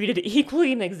be treated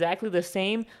equally and exactly the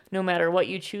same no matter what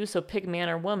you choose, so pick man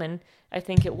or woman, I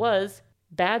think it was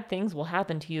bad things will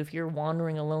happen to you if you're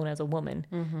wandering alone as a woman.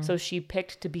 Mm-hmm. So she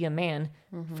picked to be a man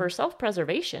for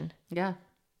self-preservation. Yeah.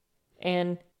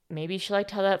 And maybe she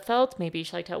liked how that felt, maybe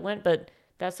she liked how it went, but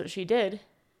that's what she did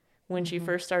when she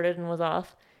first started and was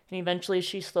off. And eventually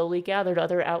she slowly gathered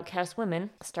other outcast women,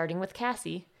 starting with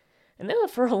Cassie. And they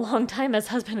lived for a long time as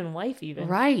husband and wife even.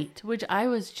 Right. Which I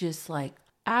was just like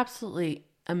absolutely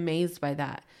amazed by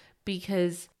that,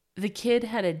 because the kid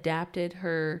had adapted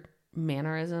her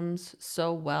mannerisms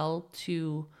so well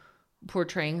to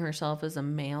portraying herself as a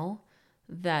male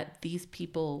that these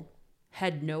people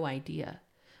had no idea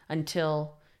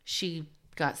until she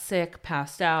got sick,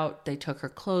 passed out. They took her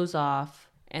clothes off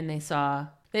and they saw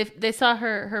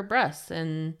her breasts,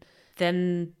 and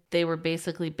then they were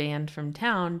basically banned from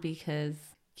town because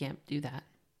you can't do that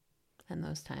in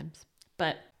those times.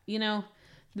 But, you know,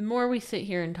 the more we sit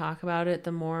here and talk about it,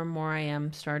 the more and more I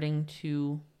am starting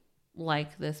to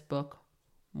like this book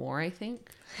more, I think.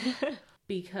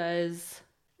 Because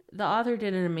the author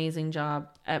did an amazing job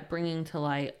at bringing to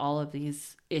light all of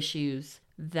these issues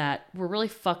that were really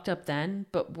fucked up then,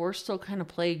 but we're still kind of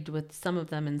plagued with some of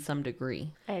them in some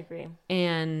degree. I agree.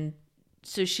 And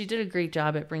so she did a great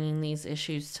job at bringing these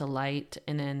issues to light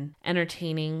in an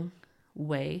entertaining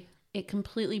way. It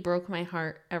completely broke my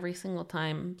heart every single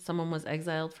time someone was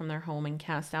exiled from their home and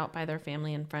cast out by their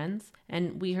family and friends.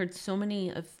 And we heard so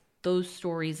many of those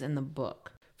stories in the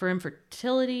book. For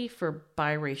infertility, for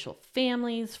biracial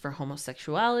families, for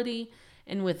homosexuality.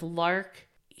 And with Lark,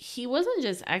 he wasn't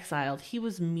just exiled, he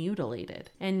was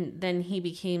mutilated. And then he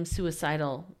became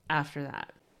suicidal after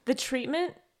that. The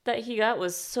treatment that he got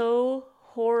was so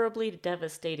horribly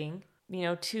devastating, you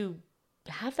know, to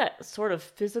have that sort of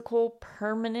physical,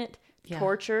 permanent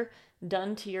torture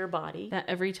done to your body. That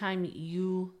every time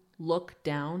you look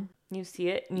down, you see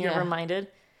it and you're reminded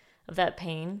of that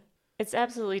pain. It's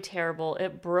absolutely terrible.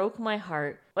 It broke my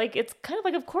heart. Like, it's kind of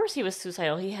like, of course he was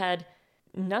suicidal. He had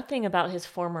nothing about his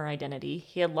former identity.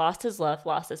 He had lost his love,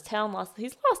 lost his town,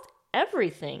 he's lost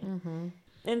everything. Mm-hmm.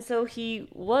 And so he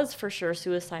was for sure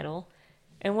suicidal.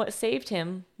 And what saved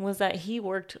him was that he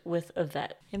worked with a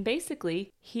vet. And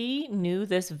basically, he knew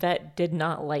this vet did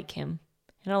not like him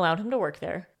and allowed him to work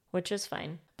there, which is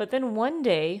fine. But then one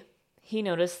day, he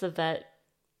noticed the vet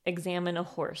examine a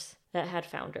horse that had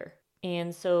founder.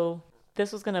 And so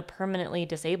this was going to permanently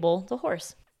disable the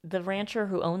horse. The rancher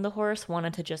who owned the horse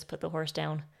wanted to just put the horse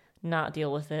down, not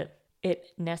deal with it.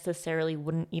 It necessarily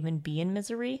wouldn't even be in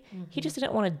misery. Mm-hmm. He just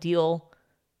didn't want to deal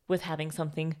with having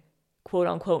something quote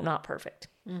unquote not perfect.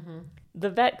 Mm-hmm. The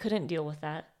vet couldn't deal with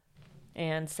that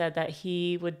and said that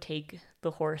he would take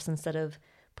the horse instead of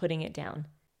putting it down.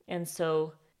 And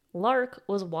so Lark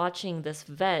was watching this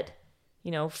vet.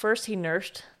 You know, first he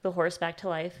nursed the horse back to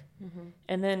life,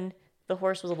 and then the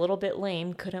horse was a little bit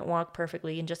lame, couldn't walk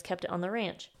perfectly, and just kept it on the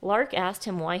ranch. Lark asked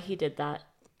him why he did that,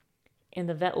 and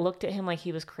the vet looked at him like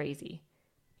he was crazy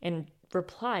and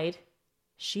replied,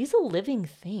 "She's a living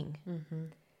thing." Mm-hmm.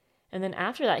 And then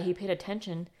after that, he paid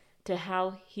attention to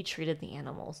how he treated the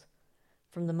animals.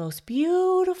 From the most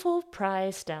beautiful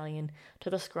prize stallion to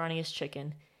the scrawniest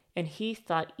chicken. And he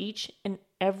thought each and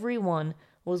every one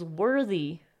was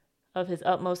worthy of his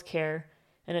utmost care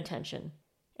and attention.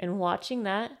 And watching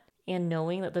that and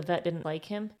knowing that the vet didn't like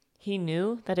him, he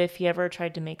knew that if he ever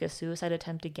tried to make a suicide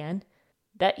attempt again,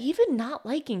 that even not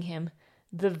liking him,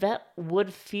 the vet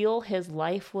would feel his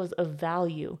life was of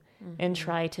value and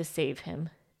try to save him.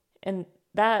 And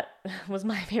that was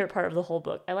my favorite part of the whole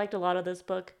book. I liked a lot of this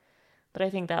book, but I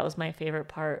think that was my favorite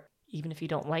part. Even if you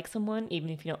don't like someone, even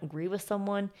if you don't agree with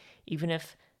someone, even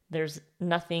if there's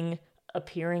nothing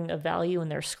appearing of value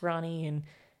and they're scrawny and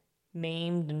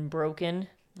maimed and broken,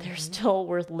 they're still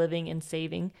worth living and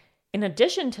saving. In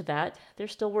addition to that, they're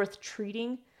still worth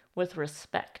treating with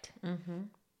respect. And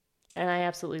I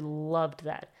absolutely loved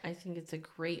that. I think it's a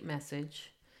great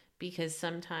message because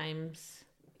sometimes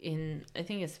I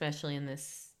think especially in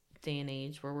this day and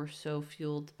age where we're so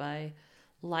fueled by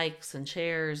likes and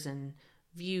shares and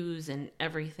views and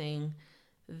everything,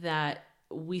 that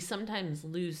we sometimes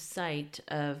lose sight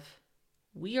of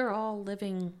we are all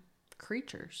living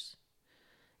creatures.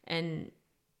 And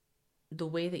the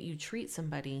way that you treat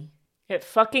somebody, It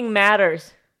fucking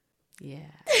matters. yeah.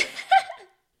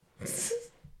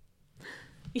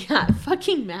 Yeah, it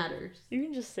fucking matters. You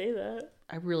can just say that.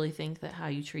 I really think that how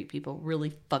you treat people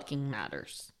really fucking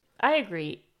matters. I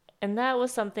agree. And that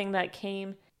was something that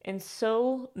came in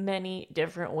so many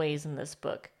different ways in this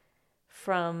book.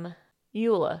 From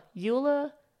Eula.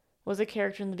 Eula was a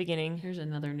character in the beginning. Here's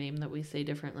another name that we say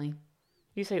differently.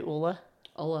 You say Ula?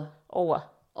 Ola. Ola.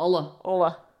 Ola.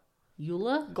 Ola.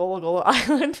 Eula? Gola Gola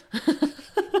Island.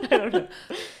 I don't know.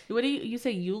 What do you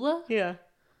say Eula? Yeah.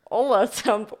 Ola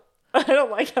sounds... I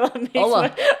don't like how that makes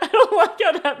Ola. I don't like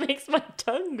how that makes my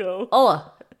tongue go.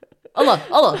 Ola. Ola.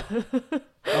 Ola.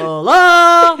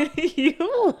 Ola.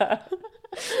 Eula.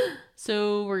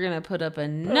 So we're going to put up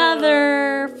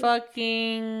another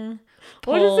fucking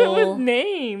poll. What is it with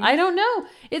names? I don't know.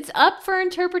 It's up for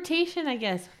interpretation, I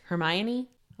guess. Hermione?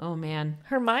 Oh, man.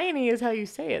 Hermione is how you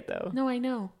say it, though. No, I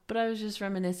know. But I was just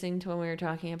reminiscing to when we were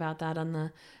talking about that on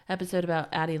the episode about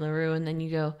Addie LaRue, and then you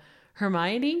go,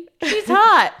 Hermione? She's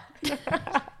hot.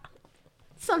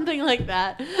 Something like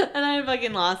that. And I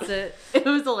fucking lost it. It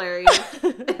was hilarious.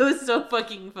 It was so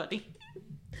fucking funny.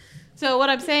 So what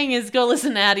I'm saying is go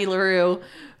listen to Addie LaRue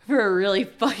for a really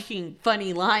fucking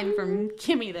funny line from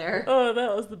Kimmy there. Oh,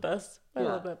 that was the best. I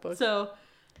love that book. So,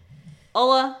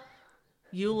 Ola,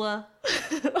 Eula.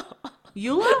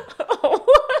 Eula?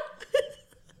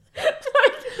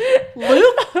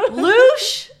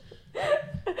 Loosh?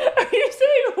 Are you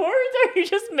saying words or are you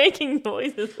just making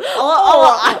noises?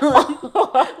 Well,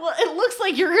 it looks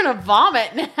like you're going to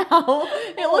vomit now.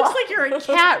 It looks like you're a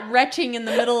cat retching in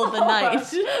the middle of the night.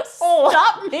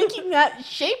 Stop making that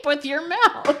shape with your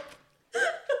mouth.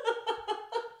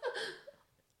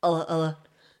 Ola.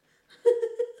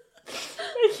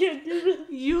 I can't do this.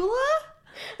 Eula?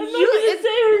 I'm not going to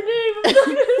say her name. I'm not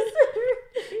going to say her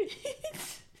name.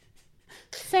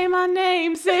 Say my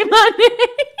name. Say my name.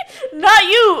 Not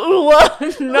you, Ula.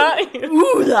 Not you.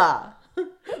 Oola.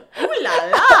 Ooh la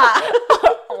la.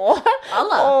 Ola.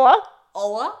 Ola. Ola.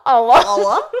 Ola. Ola.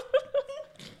 Ola.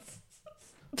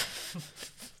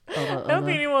 I don't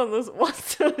think anyone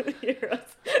wants to hear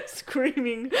us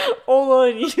screaming Ola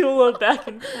and Eula back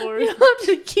and forth. You don't have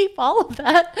to keep all of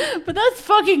that, but that's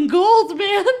fucking gold,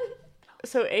 man.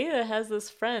 So Ada has this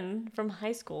friend from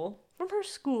high school, from her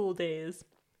school days,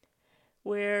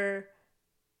 where...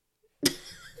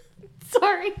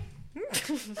 Sorry.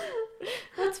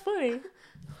 That's funny.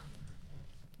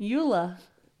 Eula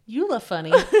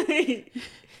funny.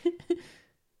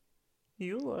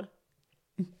 Eula.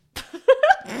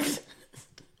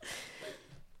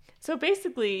 So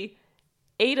basically,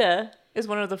 Ada is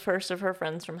one of the first of her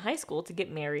friends from high school to get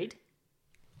married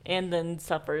and then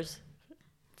suffers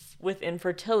with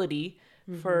infertility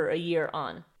for a year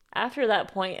on. After that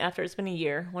point, after it's been a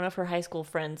year, one of her high school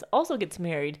friends also gets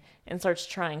married and starts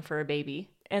trying for a baby.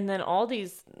 And then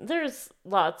there's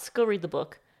lots. Go read the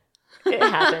book. It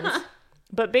happens.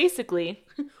 But basically...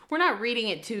 We're not reading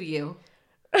it to you.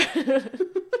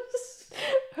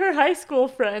 Her high school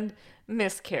friend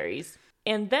miscarries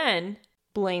and then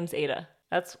blames Ada.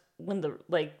 That's when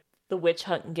the witch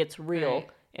hunt gets real, right.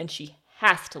 And she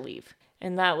has to leave.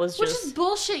 And that was Which just... is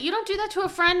bullshit. You don't do that to a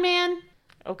friend, man.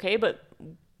 Okay, but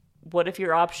what if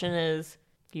your option is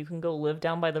you can go live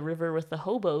down by the river with the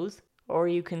hobos, or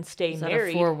you can stay married?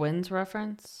 Is that a Four Winds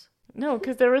reference? No,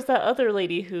 because there was that other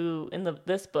lady who, in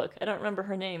this book, I don't remember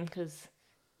her name,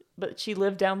 but she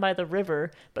lived down by the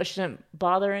river, but she didn't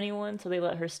bother anyone, so they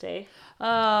let her stay.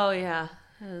 Oh, yeah.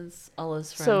 It's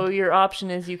Allah's friend. So your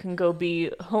option is you can go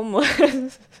be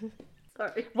homeless.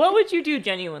 Sorry. What would you do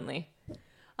genuinely?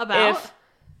 About? If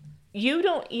you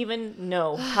don't even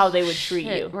know how they would treat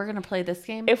you. We're going to play this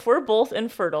game? If we're both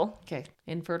infertile. Okay.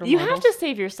 Infertile You mortals. have to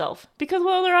save yourself. Because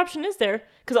what other option is there?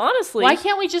 Because honestly... Why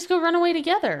can't we just go run away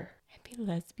together? Be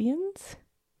lesbians?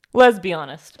 Let's be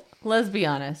honest. Let's be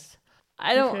honest.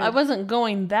 I wasn't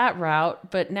going that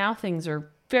route, but now things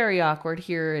are very awkward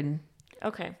here in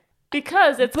Okay.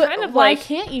 Because it's But kind of why like...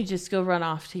 can't you just go run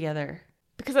off together?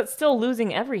 Because that's still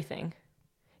losing everything.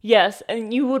 Yes,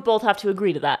 and you would both have to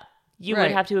agree to that. You would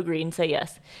Right. have to agree and say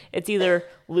yes. It's either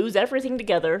lose everything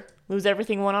together, lose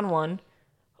everything one-on-one,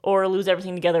 or lose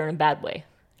everything together in a bad way.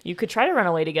 You could try to run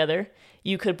away together.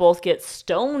 You could both get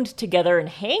stoned together and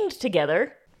hanged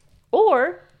together.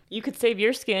 Or you could save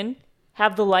your skin,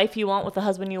 have the life you want with the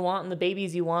husband you want and the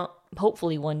babies you want,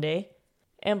 hopefully one day,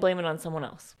 and blame it on someone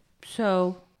else.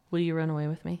 So, will you run away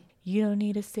with me? You don't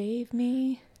need to save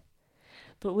me,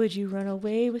 but would you run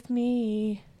away with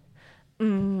me?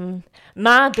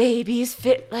 My baby's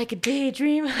fit like a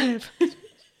daydream.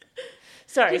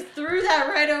 Sorry. Just threw that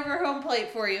right over home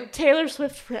plate for you. Taylor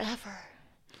Swift forever.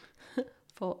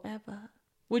 Forever.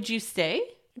 Would you stay?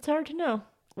 It's hard to know.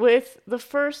 With the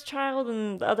first child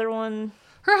and the other one...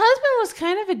 Her husband was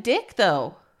kind of a dick,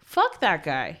 though. Fuck that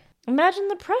guy. Imagine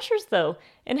the pressures, though,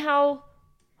 and how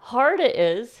hard it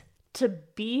is to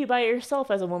be by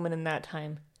yourself as a woman in that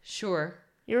time. Sure.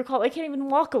 You recall, I can't even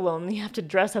walk alone. You have to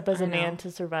dress up as a I know. man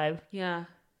to survive. Yeah.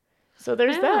 So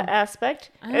there's I that know.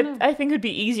 aspect. I think it would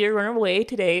be easier to run away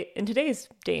today in today's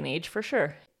day and age, for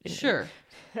sure. Sure.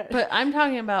 But I'm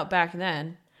talking about back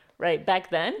then. Right, back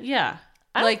then? Yeah.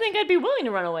 I don't think I'd be willing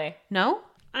to run away. No?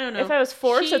 I don't know. If I was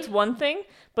forced, it's one thing.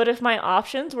 But if my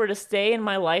options were to stay in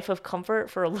my life of comfort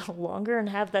for a little longer and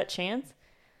have that chance.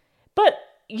 But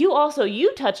you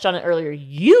touched on it earlier.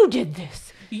 You did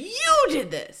this. You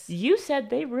did this. You said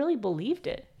they really believed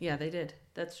it. Yeah, they did.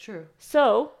 That's true.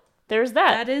 So there's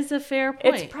that. That is a fair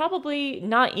point. It's probably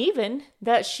not even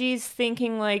that she's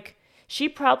thinking like, she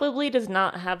probably does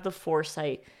not have the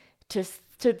foresight to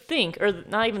think, or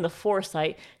not even the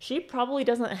foresight. She probably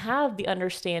doesn't have the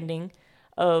understanding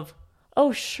of,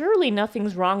 oh, surely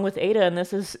nothing's wrong with Ada and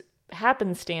this is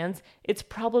happenstance. It's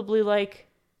probably like,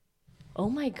 oh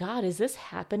my God, is this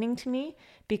happening to me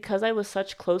because I was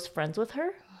such close friends with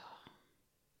her?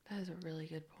 That is a really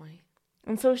good point.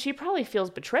 And so she probably feels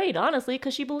betrayed, honestly,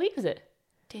 because she believes it.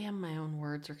 Damn, my own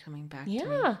words are coming back to me.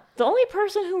 Yeah. The only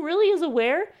person who really is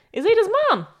aware is Ada's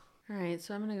mom. All right,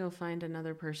 so I'm going to go find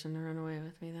another person to run away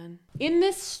with me then. In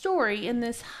this story, in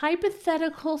this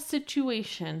hypothetical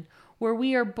situation where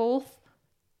we are both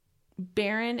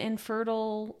barren,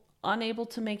 infertile, unable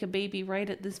to make a baby right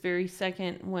at this very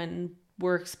second when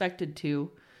we're expected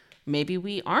to, maybe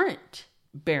we aren't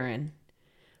barren,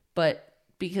 but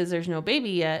because there's no baby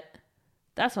yet,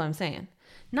 that's what I'm saying.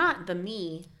 Not the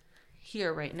me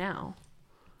here right now.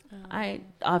 I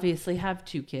obviously have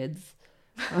 2 kids.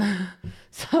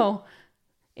 So,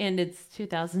 and it's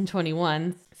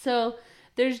 2021. So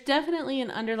there's definitely an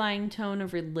underlying tone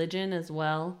of religion as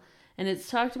well. And it's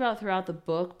talked about throughout the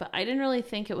book, but I didn't really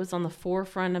think it was on the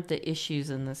forefront of the issues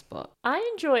in this book. I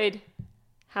enjoyed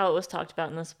how it was talked about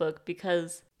in this book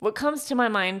because what comes to my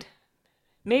mind,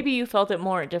 maybe you felt it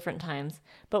more at different times,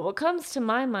 but what comes to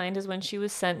my mind is when she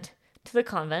was sent to the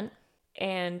convent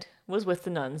and was with the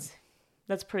nuns.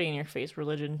 That's pretty in your face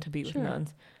religion to be with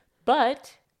nuns.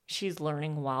 But she's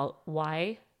learning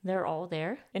why they're all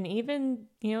there. And even,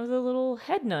 the little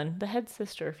head nun, the head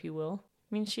sister, if you will.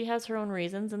 I mean, she has her own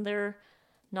reasons and they're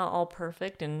not all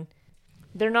perfect and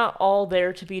they're not all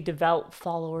there to be devout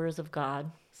followers of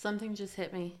God. Something just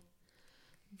hit me.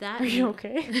 Are you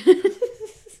okay?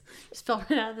 Just fell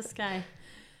right out of the sky.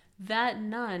 That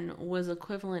nun was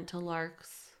equivalent to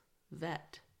Lark's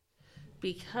vet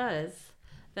because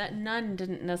that nun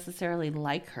didn't necessarily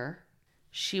like her.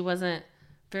 She wasn't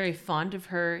very fond of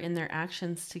her in their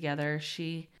actions together.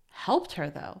 She helped her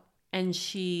though, and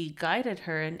she guided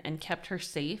her and kept her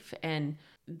safe and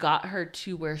got her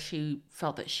to where she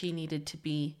felt that she needed to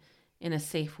be in a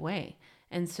safe way.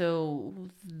 And so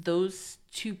those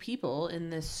 2 people in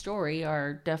this story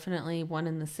are definitely one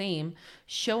and the same,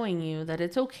 showing you that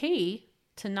it's okay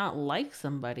to not like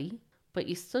somebody, but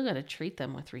you still got to treat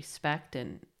them with respect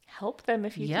and help them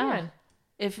if you can.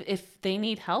 If they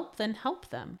need help, then help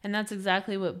them. And that's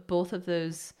exactly what both of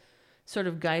those sort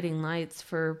of guiding lights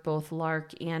for both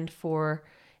Lark and for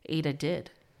Ada did.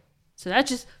 So that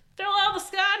just fell out of the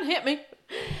sky and hit me.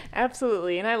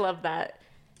 Absolutely. And I love that.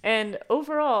 And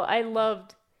overall, I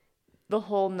loved the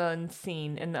whole nun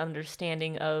scene and the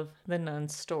understanding of the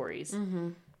nuns' stories. Mm-hmm.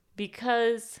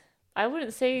 Because I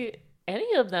wouldn't say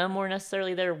any of them were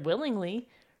necessarily there willingly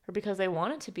or because they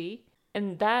wanted to be.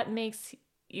 And that makes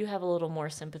you have a little more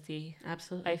sympathy.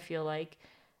 Absolutely. I feel like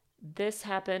this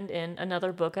happened in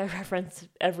another book I reference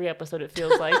every episode, it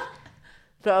feels like.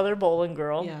 The Other Bowling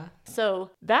Girl. Yeah.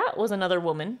 So that was another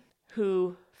woman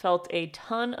who felt a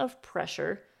ton of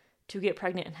pressure to get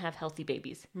pregnant and have healthy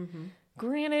babies. Mm-hmm.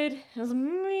 Granted, it was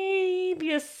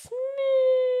maybe a smidge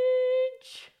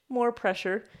more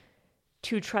pressure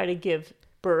to try to give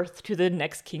birth to the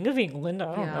next king of England.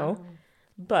 I don't know.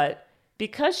 But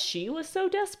because she was so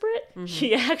desperate,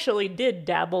 she actually did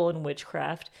dabble in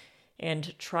witchcraft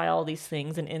and try all these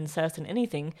things and incest and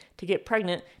anything to get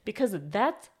pregnant, because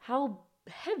that's how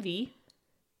heavy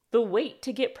the weight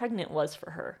to get pregnant was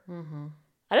for her.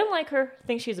 I don't like her. I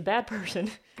think she's a bad person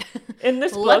in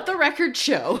this book. Let the record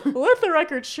show. Let the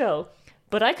record show.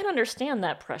 But I can understand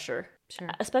that pressure, Sure.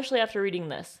 especially after reading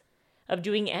this, of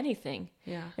doing anything.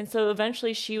 Yeah. And so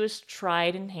eventually she was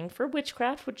tried and hanged for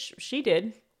witchcraft, which she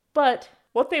did. But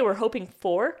what they were hoping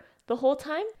for the whole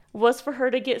time was for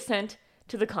her to get sent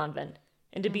to the convent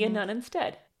and to be a nun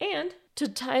instead. And to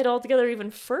tie it all together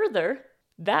even further,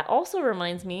 that also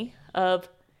reminds me of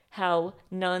how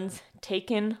nuns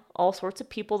take in all sorts of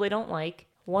people they don't like.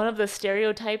 One of the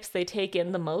stereotypes they take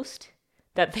in the most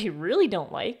that they really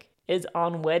don't like is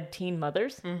unwed teen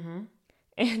mothers.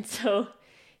 And so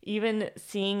even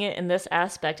seeing it in this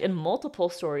aspect in multiple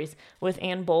stories with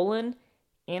Anne Boleyn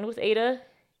and with Ada,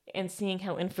 and seeing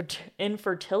how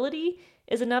infertility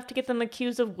is enough to get them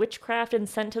accused of witchcraft and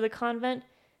sent to the convent,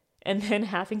 and then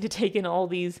having to take in all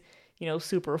these,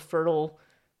 super fertile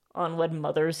unwed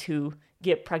mothers who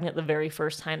get pregnant the very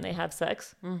first time they have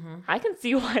sex. I can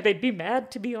see why they'd be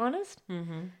mad, to be honest.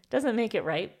 Doesn't make it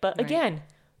right. But again,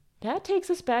 that takes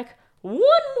us back one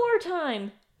more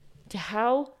time to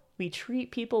how we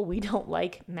treat people we don't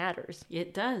like matters.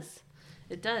 It does.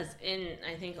 It does. And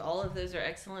I think all of those are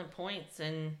excellent points.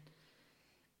 And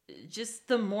just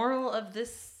the moral of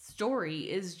this story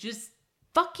is just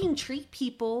fucking treat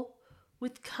people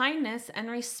with kindness and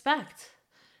respect.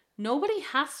 Nobody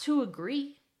has to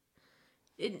agree.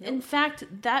 In fact,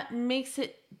 that makes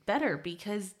it better,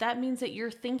 because that means that you're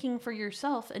thinking for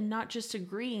yourself and not just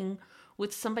agreeing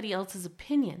with somebody else's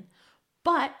opinion.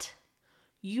 But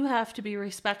you have to be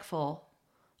respectful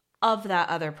of that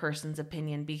other person's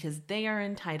opinion, because they are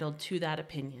entitled to that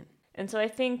opinion. And so I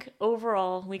think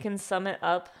overall we can sum it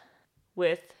up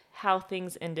with how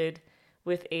things ended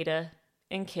with Ada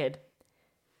and Kid.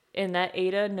 In that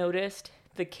Ada noticed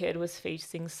the kid was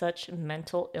facing such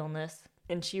mental illness,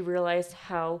 and she realized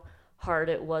how hard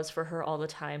it was for her all the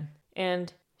time.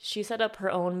 And she set up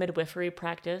her own midwifery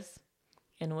practice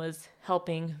and was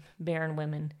helping barren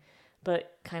women.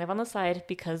 But kind of on the side,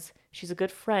 because she's a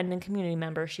good friend and community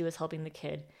member, she was helping the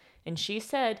kid. And she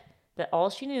said that all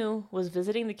she knew was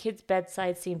visiting the kid's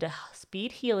bedside seemed to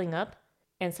speed healing up.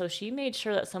 And so she made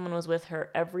sure that someone was with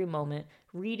her every moment,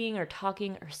 reading or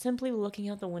talking or simply looking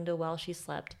out the window while she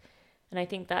slept. And I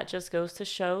think that just goes to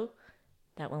show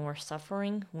that when we're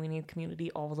suffering, we need community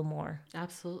all the more.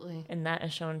 Absolutely. And that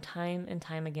is shown time and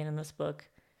time again in this book.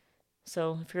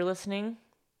 So if you're listening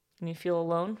and you feel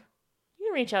alone, you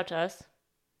can reach out to us.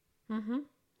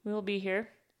 We will be here.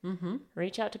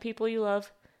 Reach out to people you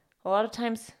love. A lot of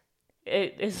times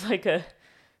it is like a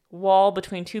wall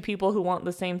between two people who want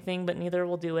the same thing, but neither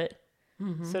will do it.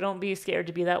 So don't be scared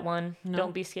to be that one. No.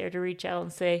 Don't be scared to reach out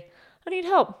and say, I need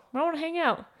help. I want to hang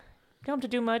out. Don't have to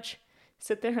do much.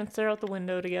 Sit there and stare out the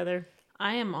window together.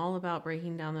 I am all about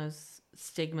breaking down those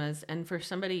stigmas. And for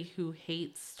somebody who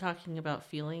hates talking about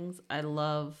feelings, I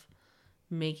love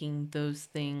making those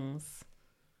things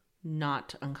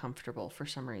not uncomfortable for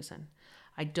some reason.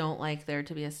 I don't like there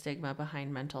to be a stigma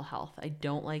behind mental health. I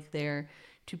don't like there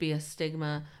to be a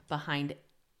stigma behind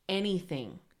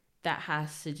anything that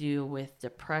has to do with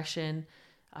depression,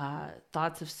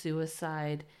 thoughts of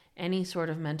suicide, any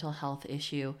sort of mental health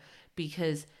issue,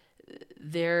 because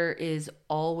there is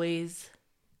always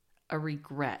a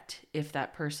regret if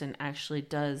that person actually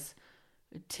does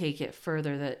take it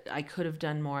further, that I could have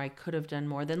done more,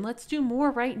 then let's do more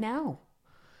right now.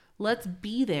 Let's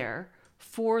be there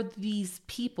for these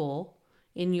people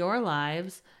in your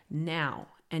lives now,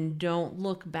 and don't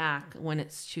look back when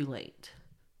it's too late.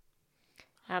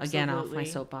 Absolutely. Again, off my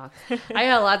soapbox. I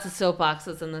got lots of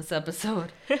soapboxes in this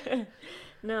episode.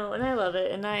 No, and I love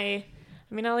it. And I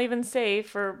mean, I'll even say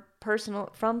from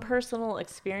personal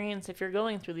experience, if you're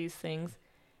going through these things,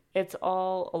 it's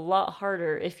all a lot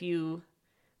harder if you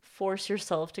force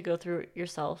yourself to go through it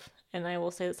yourself. And I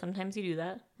will say that sometimes you do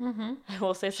that. I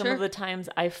will say some of the times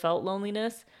I felt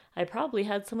loneliness, I probably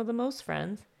had some of the most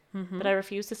friends, but I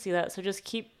refuse to see that. So just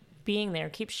keep being there,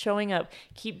 keep showing up,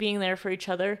 keep being there for each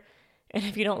other. And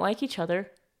if you don't like each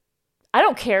other, I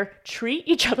don't care. Treat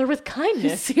each other with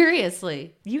kindness.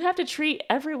 Seriously. You have to treat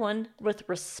everyone with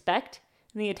respect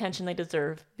and the attention they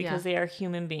deserve, because they are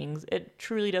human beings. It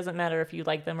truly doesn't matter if you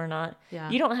like them or not. Yeah.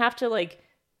 You don't have to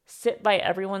sit by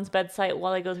everyone's bedside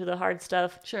while they go through the hard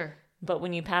stuff. Sure. But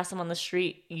when you pass them on the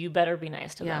street, you better be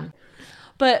nice to them.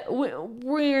 But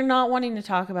we're not wanting to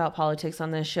talk about politics on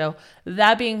this show.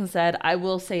 That being said, I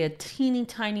will say a teeny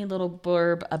tiny little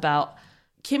blurb about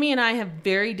Kimmy and I have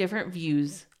very different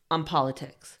views on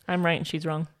politics. I'm right and she's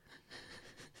wrong.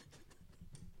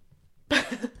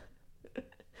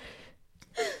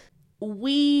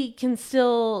 We can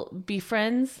still be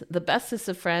friends, the bestest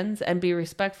of friends, and be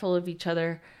respectful of each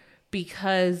other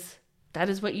because that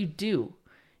is what you do.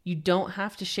 You don't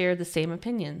have to share the same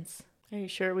opinions. Are you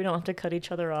sure we don't have to cut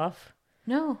each other off?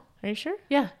 No. Are you sure?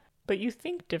 Yeah. But you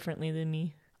think differently than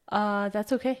me.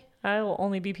 That's okay. I will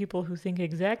only be people who think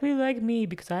exactly like me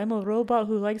because I'm a robot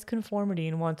who likes conformity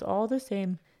and wants all the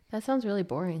same. That sounds really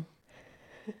boring.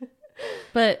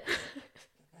 But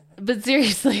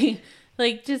seriously,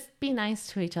 like, just be nice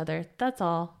to each other. That's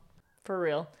all. For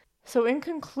real. So in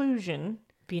conclusion,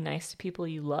 be nice to people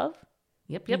you love.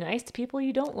 Yep. Be nice to people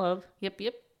you don't love. Yep.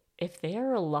 If they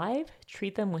are alive,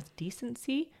 treat them with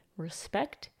decency,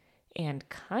 respect, and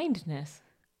kindness.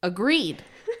 Agreed.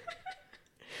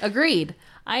 Agreed.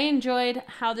 I enjoyed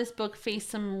how this book faced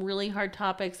some really hard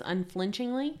topics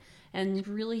unflinchingly and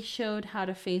really showed how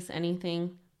to face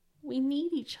anything. We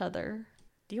need each other.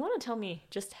 Do you want to tell me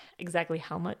just exactly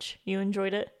how much you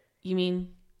enjoyed it? You mean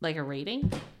like a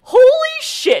rating? Holy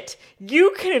shit!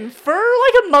 You can infer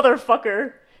like a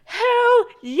motherfucker. Hell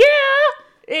yeah!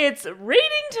 It's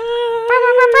rating time!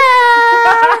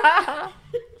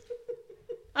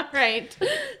 All right.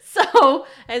 So,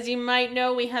 as you might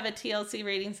know, we have a TLC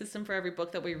rating system for every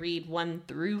book that we read, 1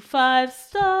 through 5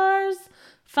 stars.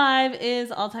 5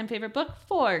 is all-time favorite book.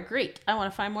 4, great. I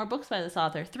want to find more books by this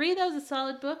author. 3, that was a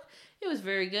solid book. It was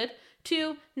very good.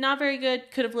 2, not very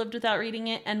good. Could have lived without reading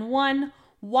it. And 1,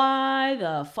 why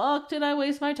the fuck did I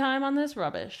waste my time on this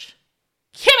rubbish?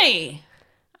 Kimmy!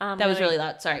 That was really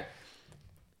loud. Sorry.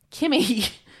 Kimmy.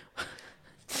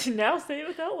 Now say it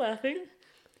without laughing.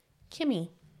 Kimmy.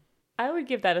 I would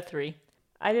give that a 3.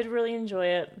 I did really enjoy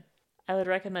it. I would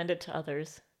recommend it to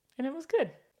others. And it was good.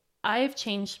 I've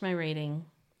changed my rating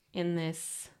in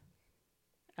this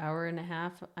hour and a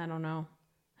half. I don't know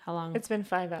how long. It's been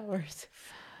 5 hours.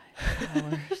 5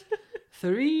 hours.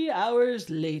 3 hours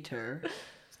later.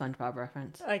 SpongeBob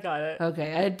reference. I got it.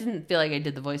 Okay, I didn't feel like I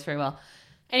did the voice very well.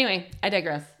 Anyway, I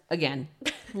digress. Again,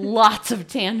 lots of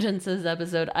tangents this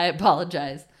episode. I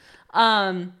apologize.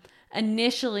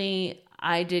 Initially,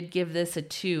 I did give this a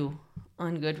 2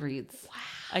 on Goodreads. Wow.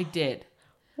 I did.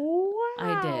 Wow.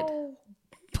 I did.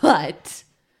 But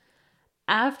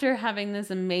after having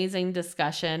this amazing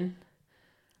discussion,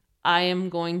 I am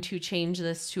going to change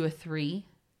this to a 3.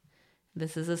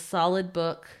 This is a solid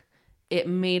book. It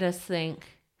made us think,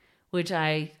 which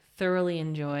I thoroughly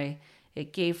enjoy.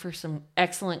 It gave for some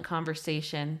excellent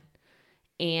conversation.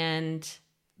 And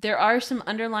there are some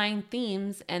underlying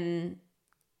themes and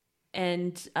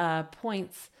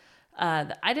points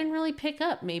that I didn't really pick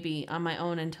up maybe on my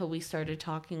own until we started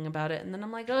talking about it. And then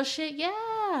I'm like, oh shit,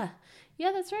 yeah,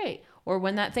 that's right. Or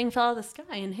when that thing fell out of the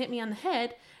sky and hit me on the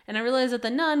head and I realized that the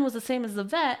nun was the same as the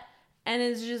vet and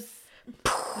it's just,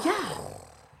 yeah.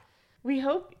 We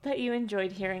hope that you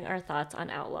enjoyed hearing our thoughts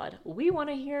on Outlawed. We want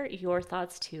to hear your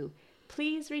thoughts too.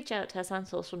 Please reach out to us on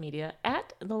social media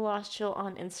at The Lost Chill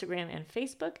on Instagram and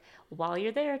Facebook. While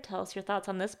you're there, tell us your thoughts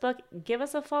on this book. Give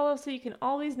us a follow so you can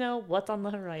always know what's on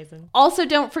the horizon. Also,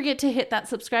 don't forget to hit that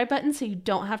subscribe button so you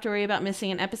don't have to worry about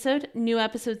missing an episode. New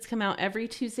episodes come out every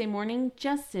Tuesday morning,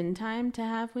 just in time to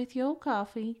have with your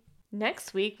coffee.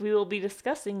 Next week, we will be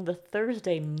discussing The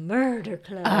Thursday Murder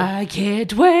Club. I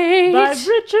can't wait! By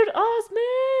Richard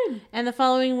Osman! And the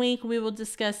following week, we will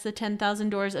discuss The 10,000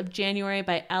 Doors of January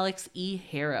by Alex E.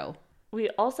 Harrow. We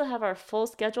also have our full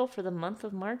schedule for the month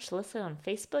of March listed on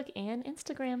Facebook and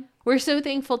Instagram. We're so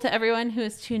thankful to everyone who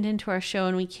has tuned into our show,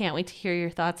 and we can't wait to hear your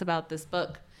thoughts about this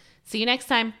book. See you next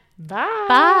time. Bye!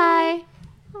 Bye!